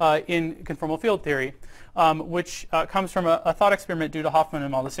in conformal field theory, which comes from a thought experiment due to Hoffman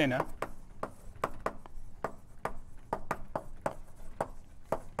and Maldacena.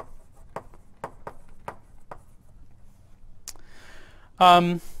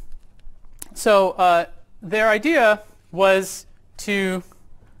 Their idea was to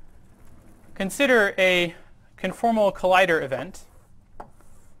consider a conformal collider event.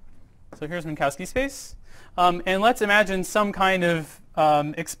 So here's Minkowski space. And let's imagine some kind of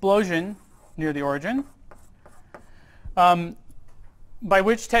explosion near the origin, by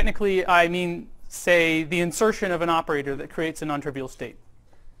which technically I mean, say, the insertion of an operator that creates a non-trivial state.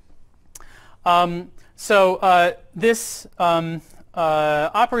 This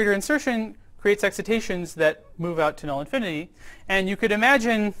operator insertion creates excitations that move out to null infinity. And you could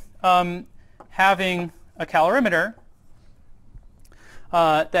imagine having a calorimeter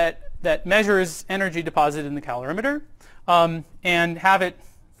that measures energy deposited in the calorimeter, and have it,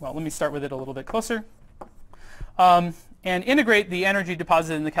 well, let me start with it a little bit closer, and integrate the energy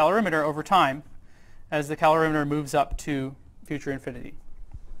deposited in the calorimeter over time as the calorimeter moves up to future infinity.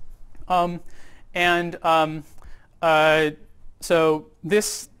 So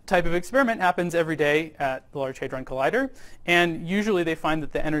this type of experiment happens every day at the Large Hadron Collider, and usually they find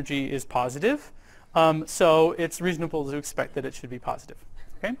that the energy is positive, so it's reasonable to expect that it should be positive.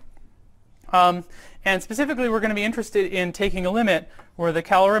 Okay? And specifically, we're going to be interested in taking a limit where the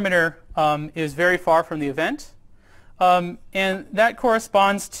calorimeter is very far from the event, and that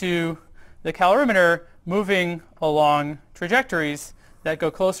corresponds to the calorimeter moving along trajectories that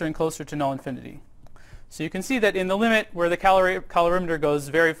go closer and closer to null infinity. So you can see that in the limit where the calorimeter goes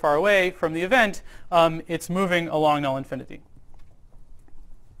very far away from the event, it's moving along null infinity.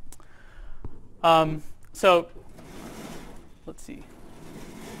 So let's see.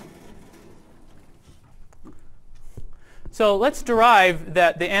 So let's derive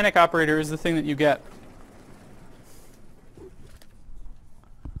that the Anneck operator is the thing that you get.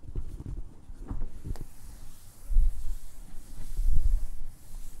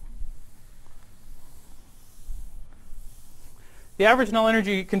 The average null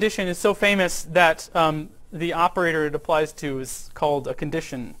energy condition is so famous that the operator it applies to is called a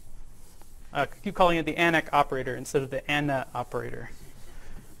condition. I keep calling it the Anneck operator instead of the Anna operator.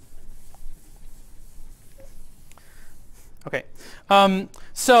 Okay.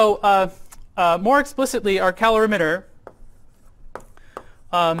 More explicitly, our calorimeter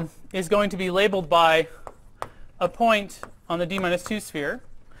is going to be labeled by a point on the d-2 sphere.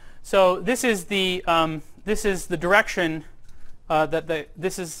 So this is the direction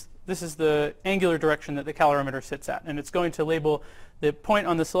this is the angular direction that the calorimeter sits at, and it's going to label the point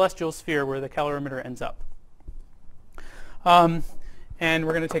on the celestial sphere where the calorimeter ends up. And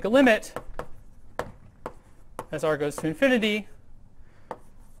we're going to take a limit as r goes to infinity,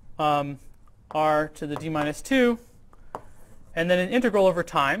 r to the d-2, and then an integral over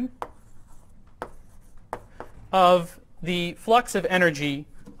time of the flux of energy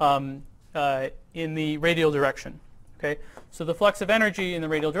in the radial direction. Okay, so the flux of energy in the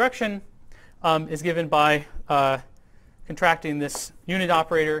radial direction is given by contracting this unit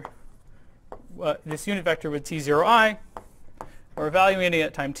operator, this unit vector with t0i, or evaluating it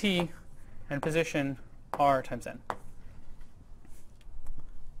at time t, and position r times n.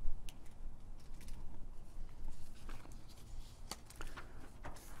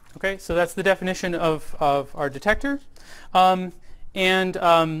 Okay, so that's the definition of our detector.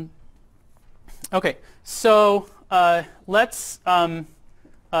 Okay, so let's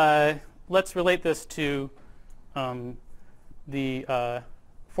relate this to the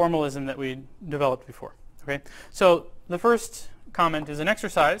formalism that we developed before. Okay, so the first comment is an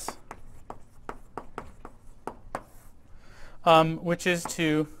exercise, which is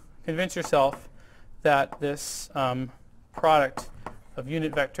to convince yourself that this product of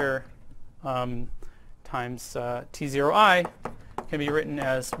unit vector times t0i can be written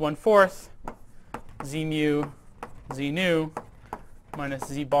as 1/4 z mu z nu minus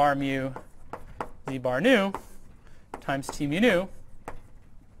z bar mu z bar nu times t mu nu,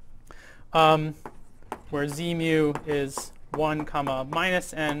 where z mu is 1 comma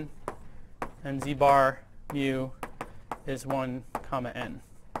minus n and z bar mu is 1 comma n.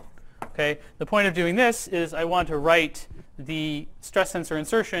 Okay, the point of doing this is I want to write the stress tensor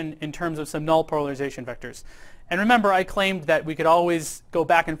insertion in terms of some null polarization vectors. And remember, I claimed that we could always go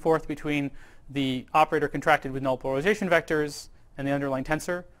back and forth between the operator contracted with null polarization vectors and the underlying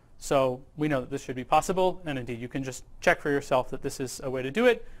tensor. So we know that this should be possible, and indeed you can just check for yourself that this is a way to do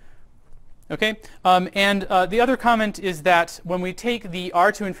it. Okay, and the other comment is that when we take the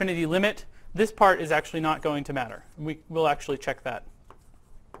r to infinity limit, this part is actually not going to matter. We'll actually check that.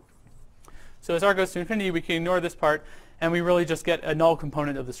 So as r goes to infinity, we can ignore this part, and we really just get a null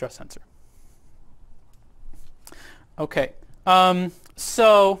component of the stress tensor. Okay,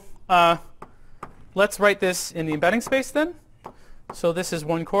 so let's write this in the embedding space then. So this is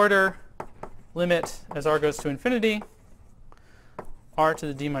 1/4 limit as r goes to infinity, r to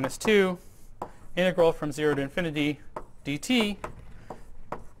the d minus 2, integral from 0 to infinity dt,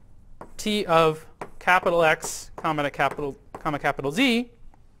 t of capital X, comma capital Z,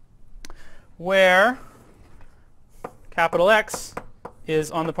 where capital X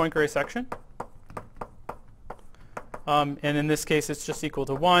is on the Poincare section. And in this case, it's just equal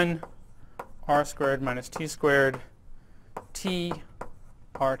to 1 r squared minus t squared t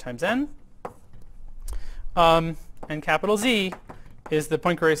r times n. And capital Z is the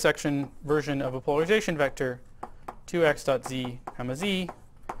Poincare section version of a polarization vector, 2x dot z comma z.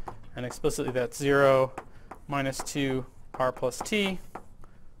 And explicitly that's 0 minus 2 r plus t,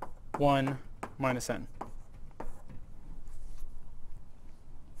 1 minus n.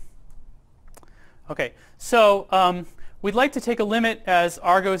 Okay, so we'd like to take a limit as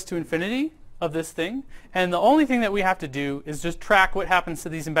r goes to infinity of this thing, and the only thing that we have to do is just track what happens to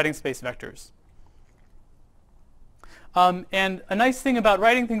these embedding space vectors. And a nice thing about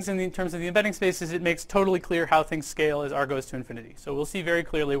writing things in terms of the embedding space is it makes totally clear how things scale as r goes to infinity. So we'll see very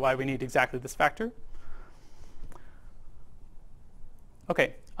clearly why we need exactly this factor.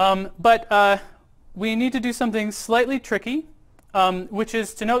 Okay, but we need to do something slightly tricky, which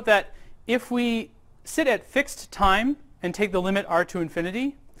is to note that if we sit at fixed time and take the limit r to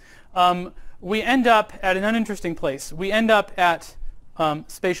infinity, we end up at an uninteresting place. We end up at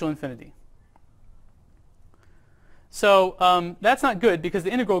spatial infinity. So that's not good because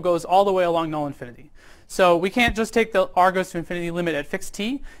the integral goes all the way along null infinity. So we can't just take the r goes to infinity limit at fixed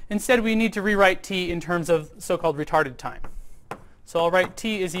t. Instead, we need to rewrite t in terms of so-called retarded time. So I'll write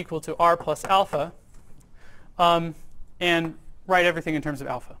t is equal to r plus alpha and write everything in terms of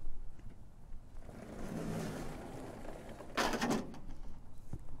alpha.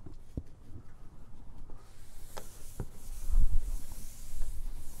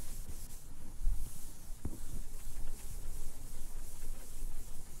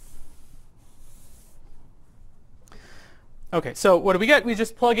 Okay, so what do we get? We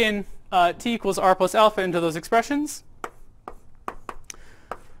just plug in t equals r plus alpha into those expressions.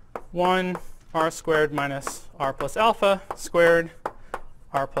 1 r squared minus r plus alpha squared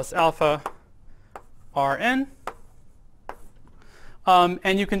r plus alpha rn.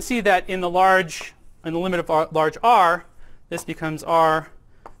 And you can see that in the limit of large R, this becomes r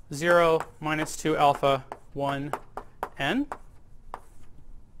 0 minus 2 alpha 1 n.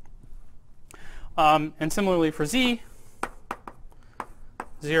 And similarly for z,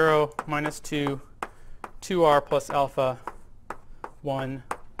 0 minus 2, 2r plus alpha 1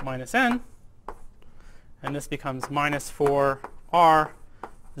 minus n. And this becomes minus 4r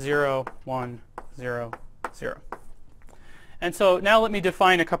 0, 1, 0, 0. And so now let me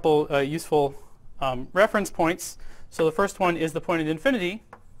define a couple useful reference points. So the first one is the point at infinity,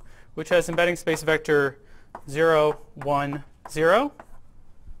 which has embedding space vector 0, 1, 0.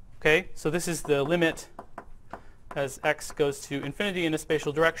 Okay, so this is the limit as x goes to infinity in a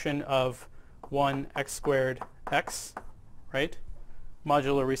spatial direction of 1 x squared x, right?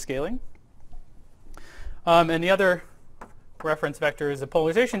 Modular rescaling. And the other reference vector is a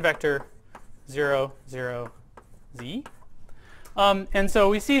polarization vector 0, 0, z. And so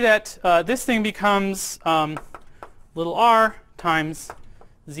we see that this thing becomes little r times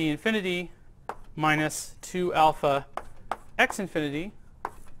z infinity minus 2 alpha x infinity.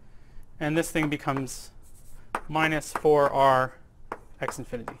 And this thing becomes minus 4r x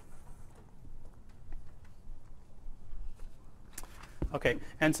infinity. Okay,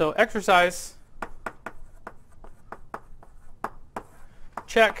 and so exercise,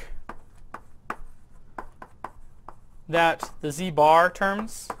 check that the z bar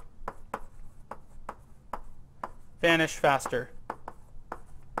terms vanish faster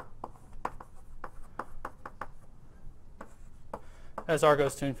as r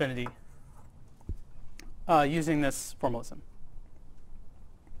goes to infinity using this formalism.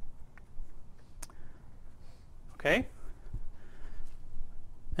 Okay.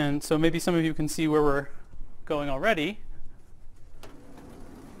 And so maybe some of you can see where we're going already.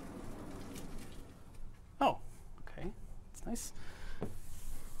 Nice.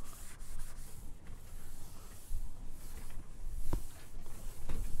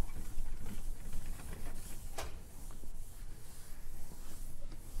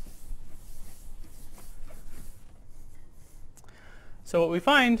 So what we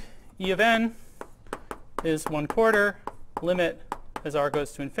find, E of n is 1/4, limit as r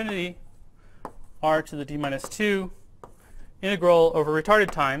goes to infinity, r to the d minus 2, integral over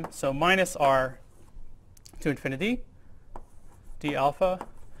retarded time, so minus r to infinity, d alpha,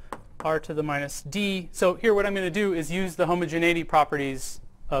 r to the minus d. So here what I'm going to do is use the homogeneity properties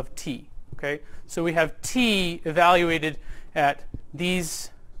of t. Okay? So we have t evaluated at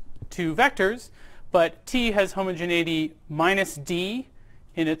these two vectors, but t has homogeneity minus d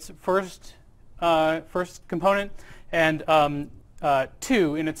in its first component, and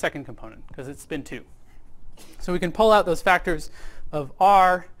 2 in its second component, because it's spin 2. So we can pull out those factors of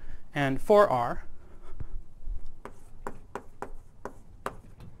r and 4r,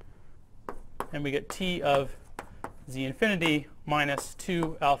 and we get t of z infinity minus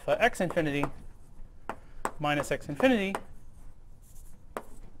 2 alpha x infinity minus x infinity.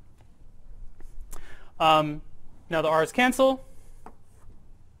 Now the r's cancel.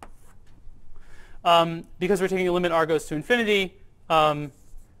 Because we're taking a limit r goes to infinity,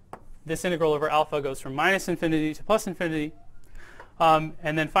 this integral over alpha goes from minus infinity to plus infinity.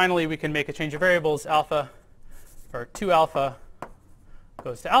 And then finally we can make a change of variables. Alpha, or 2 alpha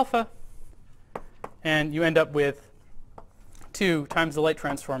goes to alpha. And you end up with 2 times the light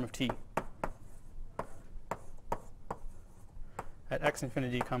transform of t at x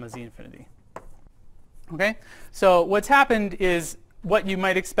infinity comma z infinity. Okay, so what's happened is what you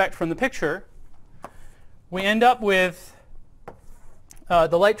might expect from the picture. We end up with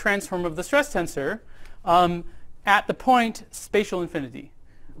the light transform of the stress tensor at the point spatial infinity.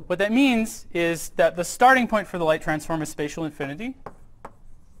 What that means is that the starting point for the light transform is spatial infinity,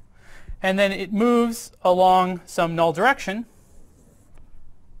 and then it moves along some null direction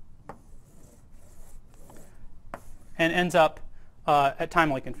and ends up at time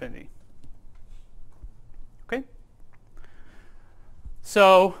like infinity. Okay?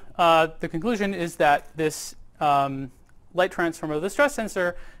 So the conclusion is that this light transform of the stress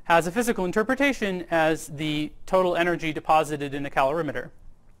tensor has a physical interpretation as the total energy deposited in a calorimeter.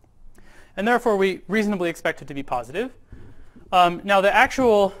 And therefore, we reasonably expect it to be positive. Now,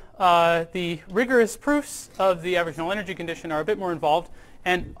 the rigorous proofs of the average null energy condition are a bit more involved.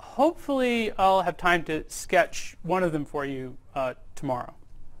 And hopefully, I'll have time to sketch one of them for you tomorrow.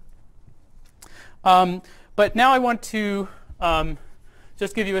 But now I want to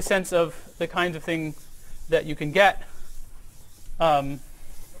just give you a sense of the kinds of things that you can get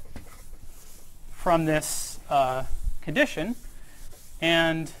from this condition.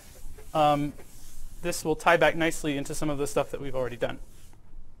 And this will tie back nicely into some of the stuff that we've already done.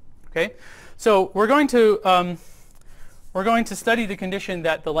 Okay, so we're going to study the condition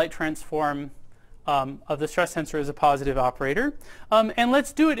that the light transform of the stress tensor is a positive operator. And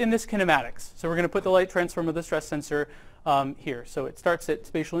let's do it in this kinematics. So we're going to put the light transform of the stress tensor here. So it starts at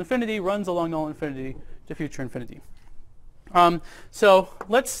spatial infinity, runs along null infinity to future infinity. So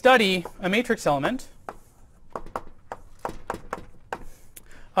let's study a matrix element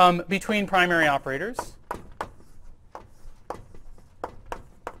between primary operators.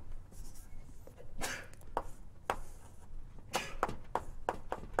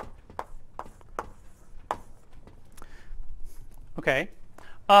 Okay.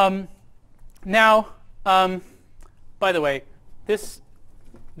 Now, by the way, this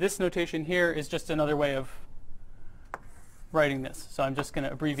notation here is just another way of writing this. So I'm just going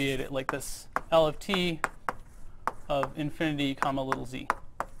to abbreviate it like this: L of t of infinity comma little z.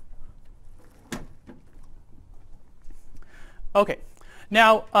 Okay.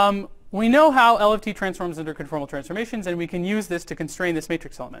 Now, we know how L of t transforms under conformal transformations, and we can use this to constrain this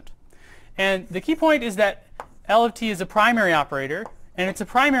matrix element. And the key point is that L of t is a primary operator, and it's a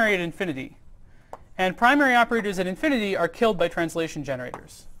primary at infinity. And primary operators at infinity are killed by translation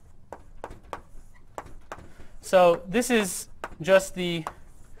generators. So this is just the...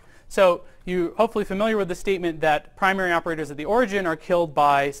 So you're hopefully familiar with the statement that primary operators at the origin are killed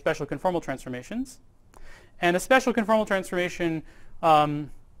by special conformal transformations. And a special conformal transformation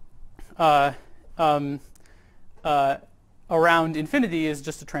around infinity is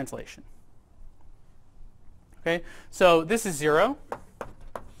just a translation. Okay, so this is 0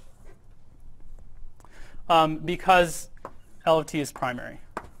 because L of t is primary.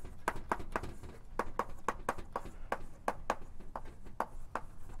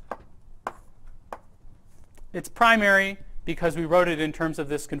 It's primary because we wrote it in terms of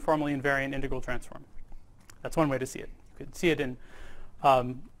this conformally invariant integral transform. That's one way to see it. could see it in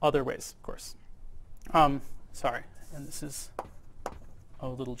other ways, of course. Sorry, and this is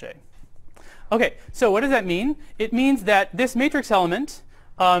O little j. Okay, so what does that mean? It means that this matrix element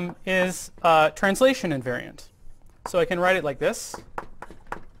is translation invariant. So I can write it like this.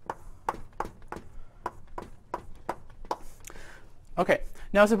 Okay,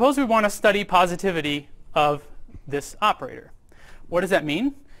 now suppose we want to study positivity of this operator. What does that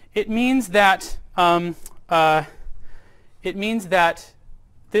mean? It means that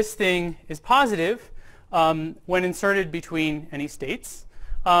this thing is positive when inserted between any states,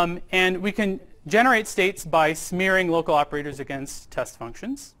 and we can generate states by smearing local operators against test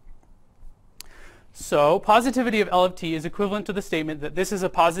functions. So positivity of L of t is equivalent to the statement that this is a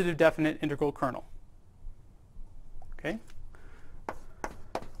positive definite integral kernel. Okay.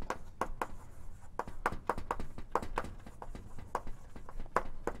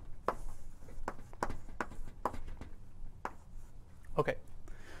 Okay.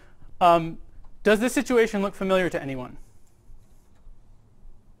 Does this situation look familiar to anyone?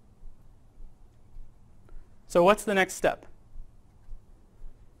 So what's the next step?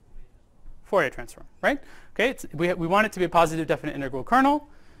 Fourier transform, right? Okay, we want it to be a positive definite integral kernel.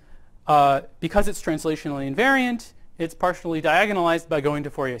 Because it's translationally invariant, it's partially diagonalized by going to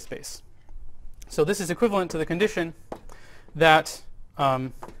Fourier space. So this is equivalent to the condition that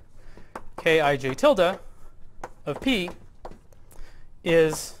Kij tilde of P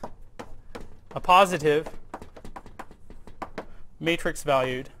is a positive matrix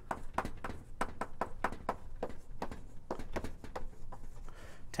valued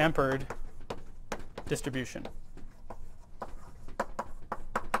tempered distribution.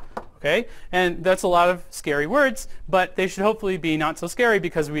 Okay, and that's a lot of scary words, but they should hopefully be not so scary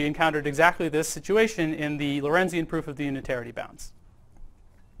because we encountered exactly this situation in the Lorentzian proof of the unitarity bounds.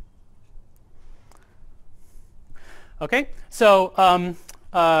 Okay, so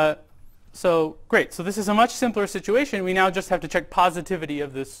great. So this is a much simpler situation. We now just have to check positivity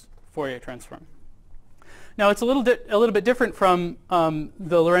of this Fourier transform. Now it's a little bit different from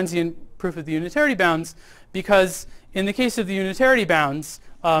the Lorentzian proof of the unitarity bounds, because in the case of the unitarity bounds,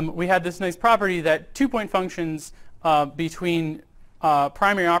 we had this nice property that two-point functions between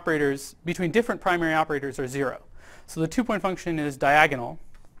primary operators, between different primary operators, are 0. So the two-point function is diagonal.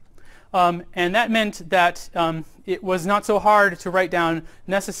 And that meant that it was not so hard to write down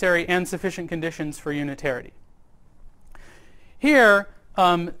necessary and sufficient conditions for unitarity. Here,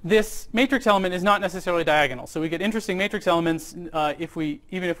 this matrix element is not necessarily diagonal. So we get interesting matrix elements even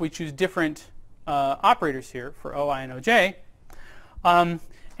if we choose different operators here for OI and OJ.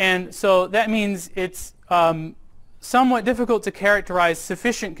 And so that means it's somewhat difficult to characterize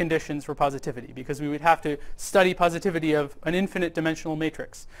sufficient conditions for positivity, because we would have to study positivity of an infinite dimensional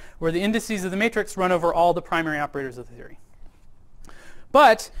matrix, where the indices of the matrix run over all the primary operators of the theory.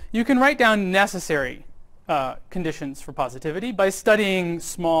 But you can write down necessary conditions for positivity by studying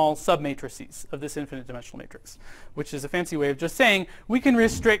small submatrices of this infinite dimensional matrix, which is a fancy way of just saying we can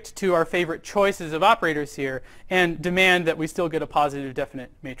restrict to our favorite choices of operators here and demand that we still get a positive definite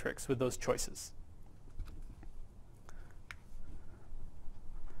matrix with those choices.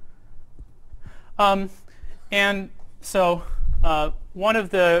 And so one of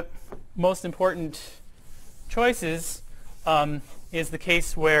the most important choices is the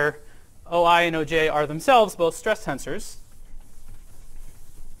case where OI and OJ are themselves both stress tensors.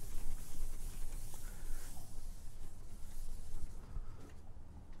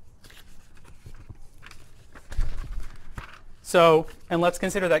 So, and let's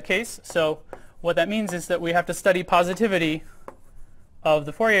consider that case. So what that means is that we have to study positivity of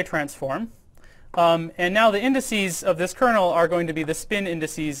the Fourier transform. And now the indices of this kernel are going to be the spin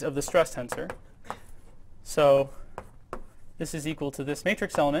indices of the stress tensor. So this is equal to this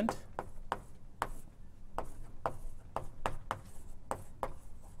matrix element.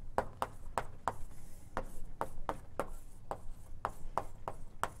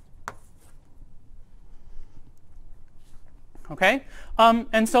 Okay,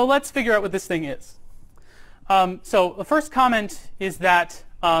 and so let's figure out what this thing is. So the first comment is that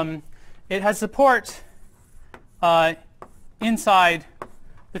it has support inside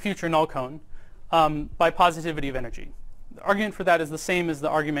the future null cone by positivity of energy. The argument for that is the same as the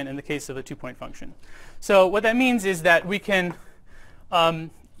argument in the case of a two-point function. So what that means is that we can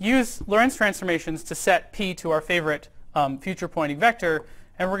use Lorentz transformations to set P to our favorite future pointing vector,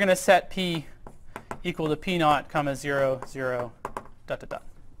 and we're going to set P equal to P naught, comma 0, 0, dot, dot,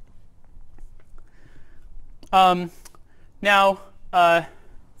 dot. Now,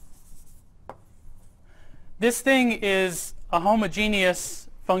 this thing is a homogeneous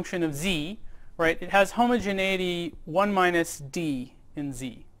function of z, right? It has homogeneity 1 minus d in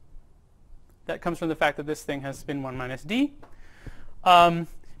z. That comes from the fact that this thing has spin 1 minus d. And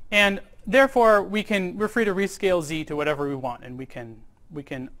therefore, we're free to rescale z to whatever we want, and we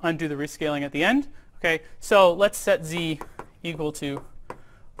can undo the rescaling at the end. Okay, so let's set z equal to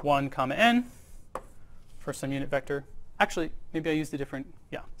 1 comma n for some unit vector. Actually, maybe I used a different,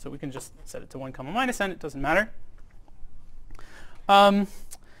 yeah, so we can just set it to 1 comma minus n. It doesn't matter.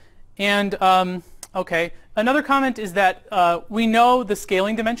 Okay, another comment is that we know the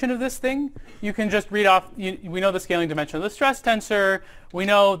scaling dimension of this thing. You can just read off, we know the scaling dimension of the stress tensor. We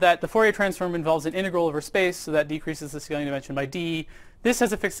know that the Fourier transform involves an integral over space, so that decreases the scaling dimension by d. This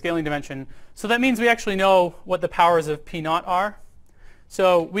has a fixed scaling dimension. So that means we actually know what the powers of p naught are.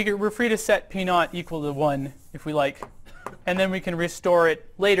 So we're free to set p naught equal to 1 if we like. And then we can restore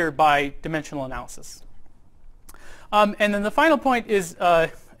it later by dimensional analysis. And then the final point is an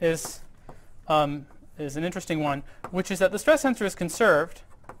interesting one, which is that the stress tensor is conserved,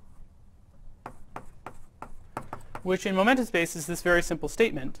 which in momentum space is this very simple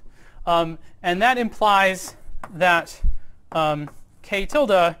statement. And that implies that k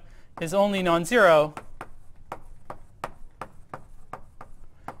tilde is only non-zero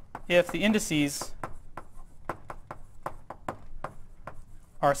if the indices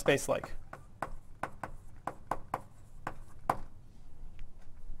are space-like.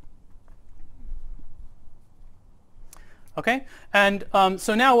 Okay, and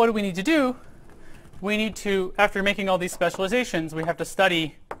so now what do we need to do? We need to, after making all these specializations, we have to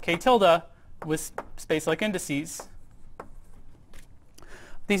study k tilde with space-like indices.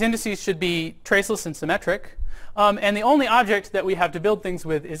 These indices should be traceless and symmetric. And the only object that we have to build things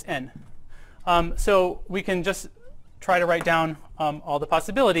with is n. So we can just try to write down all the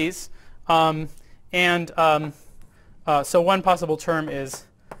possibilities. So one possible term is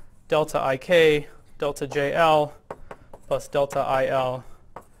delta ik, delta jl, plus delta il,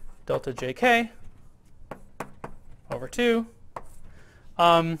 delta jk over 2,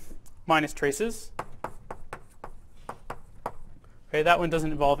 minus traces. Okay, that one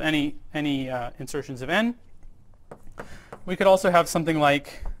doesn't involve any insertions of n. We could also have something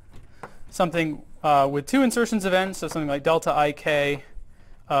like with 2 insertions of n, so something like delta ik,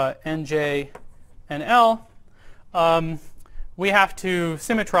 nj, and l. We have to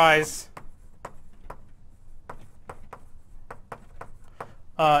symmetrize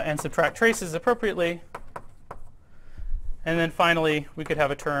and subtract traces appropriately. And then finally, we could have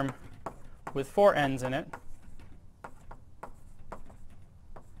a term with 4 n's in it.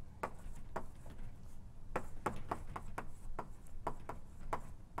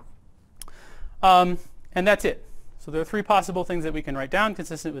 And that's it. So there are 3 possible things that we can write down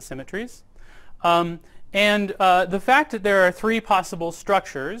consistent with symmetries. The fact that there are 3 possible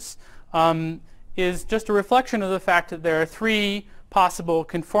structures is just a reflection of the fact that there are 3 possible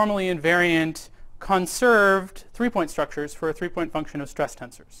conformally invariant conserved 3-point structures for a 3-point function of stress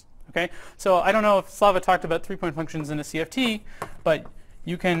tensors. Okay? So I don't know if Slava talked about 3-point functions in a CFT, but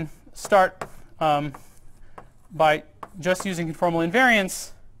you can start by just using conformal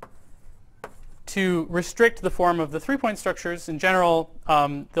invariance to restrict the form of the 3-point structures. In general,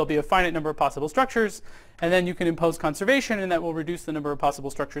 there'll be a finite number of possible structures, and then you can impose conservation, and that will reduce the number of possible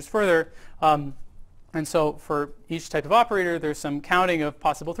structures further. And so for each type of operator, there's some counting of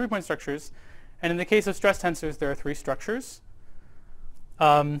possible 3-point structures. And in the case of stress tensors, there are 3 structures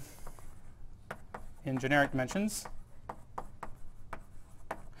in generic dimensions.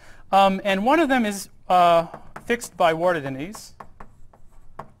 And one of them is fixed by Ward identities.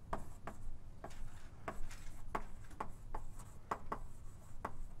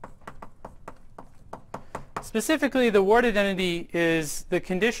 Specifically, the Ward identity is the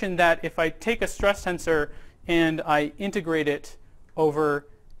condition that if I take a stress tensor and I integrate it over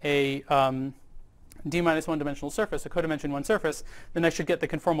a d-1 dimensional surface, a codimension 1 surface, then I should get the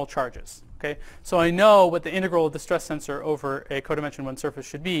conformal charges. Okay? So I know what the integral of the stress tensor over a codimension 1 surface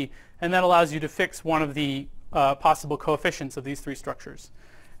should be, and that allows you to fix one of the possible coefficients of these 3 structures.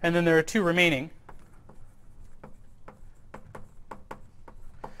 And then there are 2 remaining.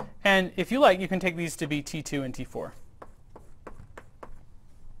 And if you like, you can take these to be T2 and T4.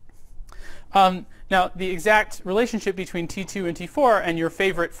 Now, the exact relationship between T2 and T4 and your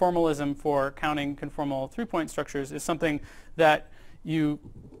favorite formalism for counting conformal 3-point structures is something that you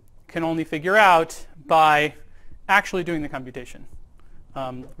can only figure out by actually doing the computation,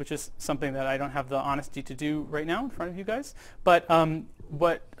 which is something that I don't have the honesty to do right now in front of you guys. But you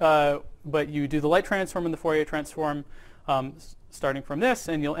do the light transform and the Fourier transform starting from this,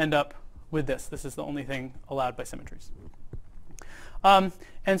 and you'll end up with this. This is the only thing allowed by symmetries.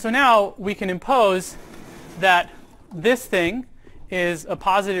 And so now we can impose that this thing is a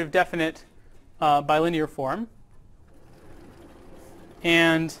positive definite bilinear form.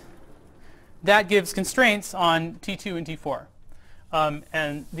 And that gives constraints on T2 and T4.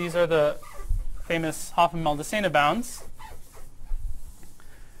 And these are the famous Hoffman-Maldacena bounds.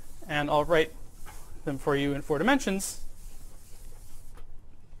 And I'll write them for you in 4 dimensions.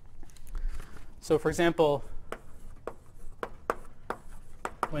 So for example,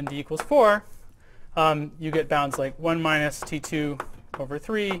 when d equals 4, you get bounds like 1 minus T2 over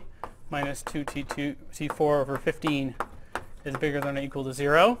 3 minus 2 T4 over 15 is bigger than or equal to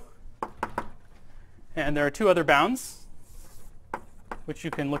 0. And there are 2 other bounds, which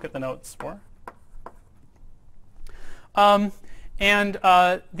you can look at the notes for.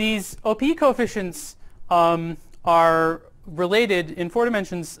 These OP coefficients are related in 4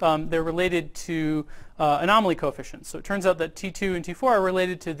 dimensions. They're related to anomaly coefficients. So it turns out that T2 and T4 are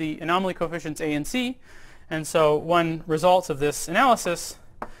related to the anomaly coefficients A and C. And so one result of this analysis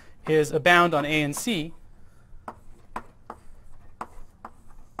is a bound on A and C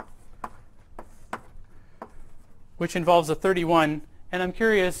which involves a 31. And I'm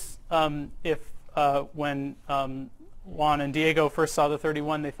curious if when Juan and Diego first saw the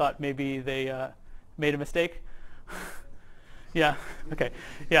 31, they thought maybe they made a mistake. Yeah, OK.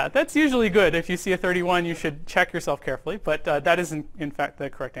 Yeah, that's usually good. If you see a 31, you should check yourself carefully. But that isn't, in fact, the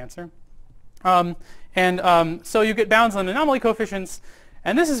correct answer. So you get bounds on anomaly coefficients.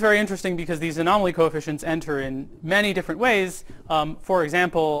 And this is very interesting because these anomaly coefficients enter in many different ways. For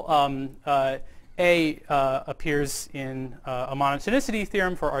example, A appears in a monotonicity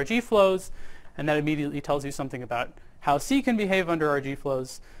theorem for RG flows. And that immediately tells you something about how C can behave under RG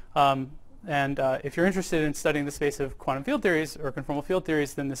flows. If you're interested in studying the space of quantum field theories or conformal field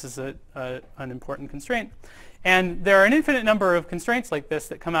theories, then this is an important constraint. And there are an infinite number of constraints like this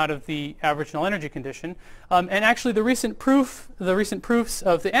that come out of the average null energy condition. And actually, the recent proofs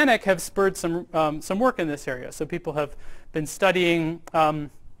of the ANEC have spurred some work in this area. So people have been studying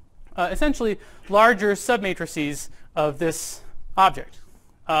essentially larger submatrices of this object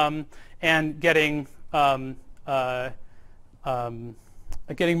and getting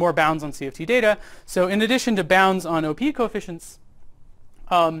more bounds on CFT data. So in addition to bounds on OP coefficients,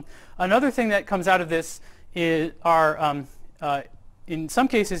 another thing that comes out of this are, in some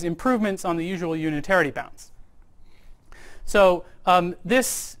cases, improvements on the usual unitarity bounds. So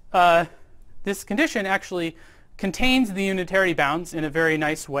this condition actually contains the unitarity bounds in a very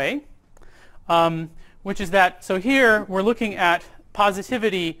nice way, which is that, so here we're looking at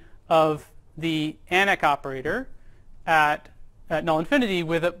positivity of the ANEC operator at null infinity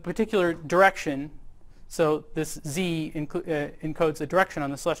with a particular direction. So this Z encodes a direction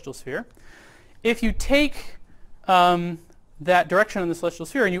on the celestial sphere. If you take that direction on the celestial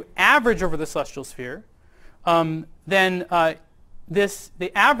sphere and you average over the celestial sphere, then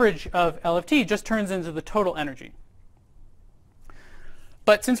the average of LFT just turns into the total energy.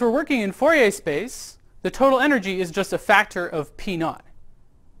 But since we're working in Fourier space, the total energy is just a factor of P naught.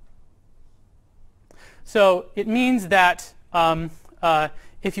 So it means that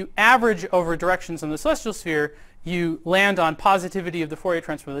if you average over directions on the celestial sphere, you land on positivity of the Fourier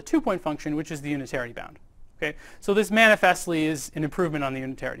transform of the 2-point function, which is the unitarity bound. Okay? So this manifestly is an improvement on the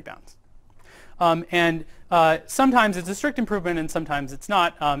unitarity bounds. Sometimes it's a strict improvement and sometimes it's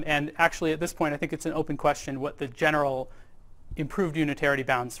not. And actually at this point I think it's an open question what the general improved unitarity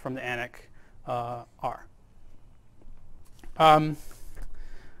bounds from the ANEC are.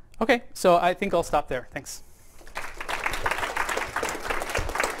 OK, so I think I'll stop there. Thanks.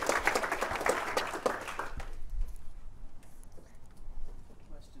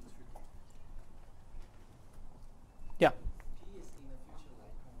 Yeah.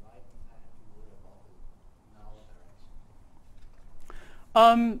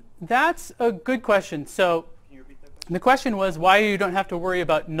 That's a good question. So the question was why you don't have to worry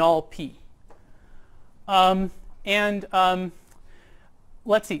about null P.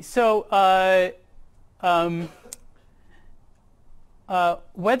 Let's see. So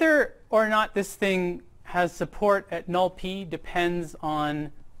whether or not this thing has support at null P depends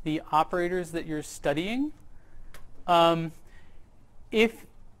on the operators that you're studying. If,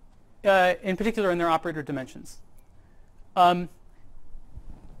 in particular, in their operator dimensions.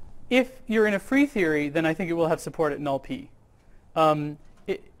 If you're in a free theory, then I think it will have support at null P.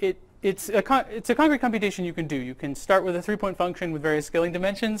 It's a concrete computation you can do. You can start with a 3-point function with various scaling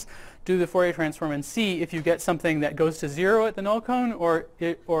dimensions, do the Fourier transform, and see if you get something that goes to 0 at the null cone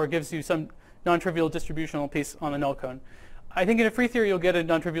or gives you some non-trivial distributional piece on the null cone. I think in a free theory you'll get a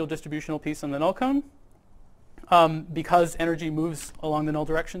non-trivial distributional piece on the null cone. because energy moves along the null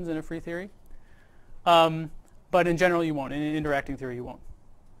directions in a free theory. But in general, you won't. In an interacting theory, you won't.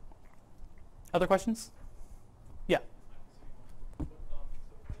 Other questions? Yeah.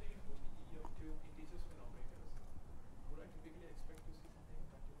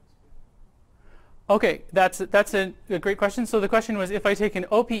 Okay, that's a great question. So the question was, if I take an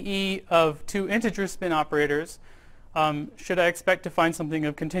OPE of two integer spin operators, should I expect to find something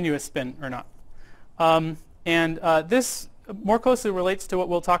of continuous spin or not? This more closely relates to what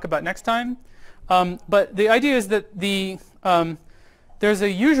we'll talk about next time. But the idea is that there's a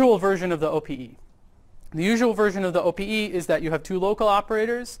usual version of the OPE. The usual version of the OPE is that you have two local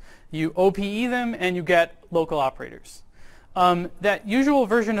operators, you OPE them, and you get local operators. That usual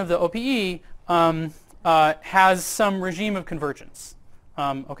version of the OPE has some regime of convergence.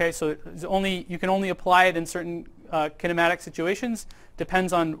 Okay, so you can only apply it in certain kinematic situations.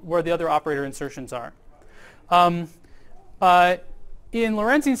 Depends on where the other operator insertions are. In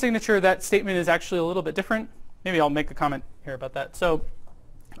Lorentzian signature, that statement is actually a little bit different. Maybe I'll make a comment here about that. So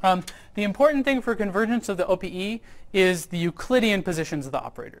the important thing for convergence of the OPE is the Euclidean positions of the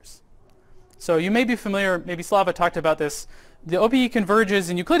operators. So you may be familiar, maybe Slava talked about this. The OPE converges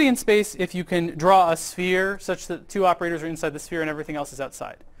in Euclidean space if you can draw a sphere such that two operators are inside the sphere and everything else is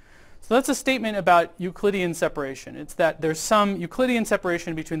outside. So that's a statement about Euclidean separation. It's that there's some Euclidean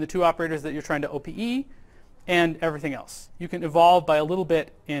separation between the two operators that you're trying to OPE and everything else. You can evolve by a little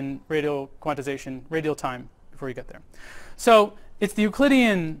bit in radial quantization, radial time, before you get there. So it's the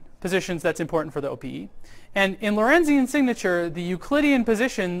Euclidean positions that's important for the OPE. And in Lorentzian signature, the Euclidean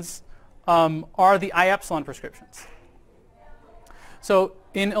positions are the I epsilon prescriptions. So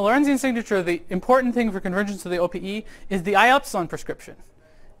in a Lorentzian signature, the important thing for convergence of the OPE is the I epsilon prescription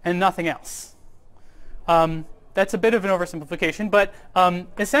and nothing else. That's a bit of an oversimplification, but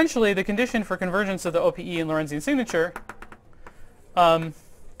essentially the condition for convergence of the OPE in Lorentzian signature let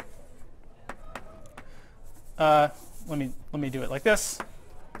me do it like this.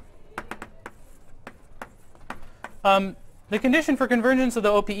 The condition for convergence of the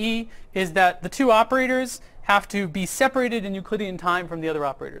OPE is that the two operators have to be separated in Euclidean time from the other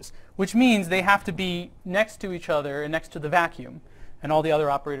operators, which means they have to be next to each other and next to the vacuum and all the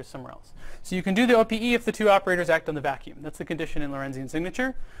other operators somewhere else. So you can do the OPE if the two operators act on the vacuum. That's the condition in Lorentzian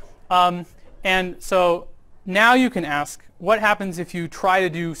signature. And so now you can ask, what happens if you try to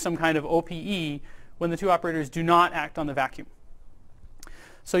do some kind of OPE when the two operators do not act on the vacuum?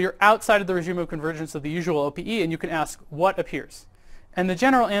 So you're outside of the regime of convergence of the usual OPE, and you can ask, what appears? And the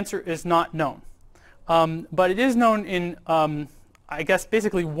general answer is not known. But it is known in, I guess,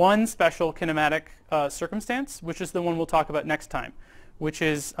 basically one special kinematic circumstance, which is the one we'll talk about next time, which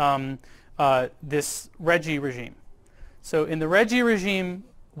is this Reggie regime. So in the Reggie regime,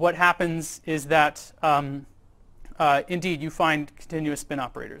 what happens is that, indeed, you find continuous spin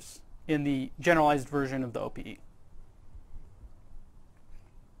operators in the generalized version of the OPE.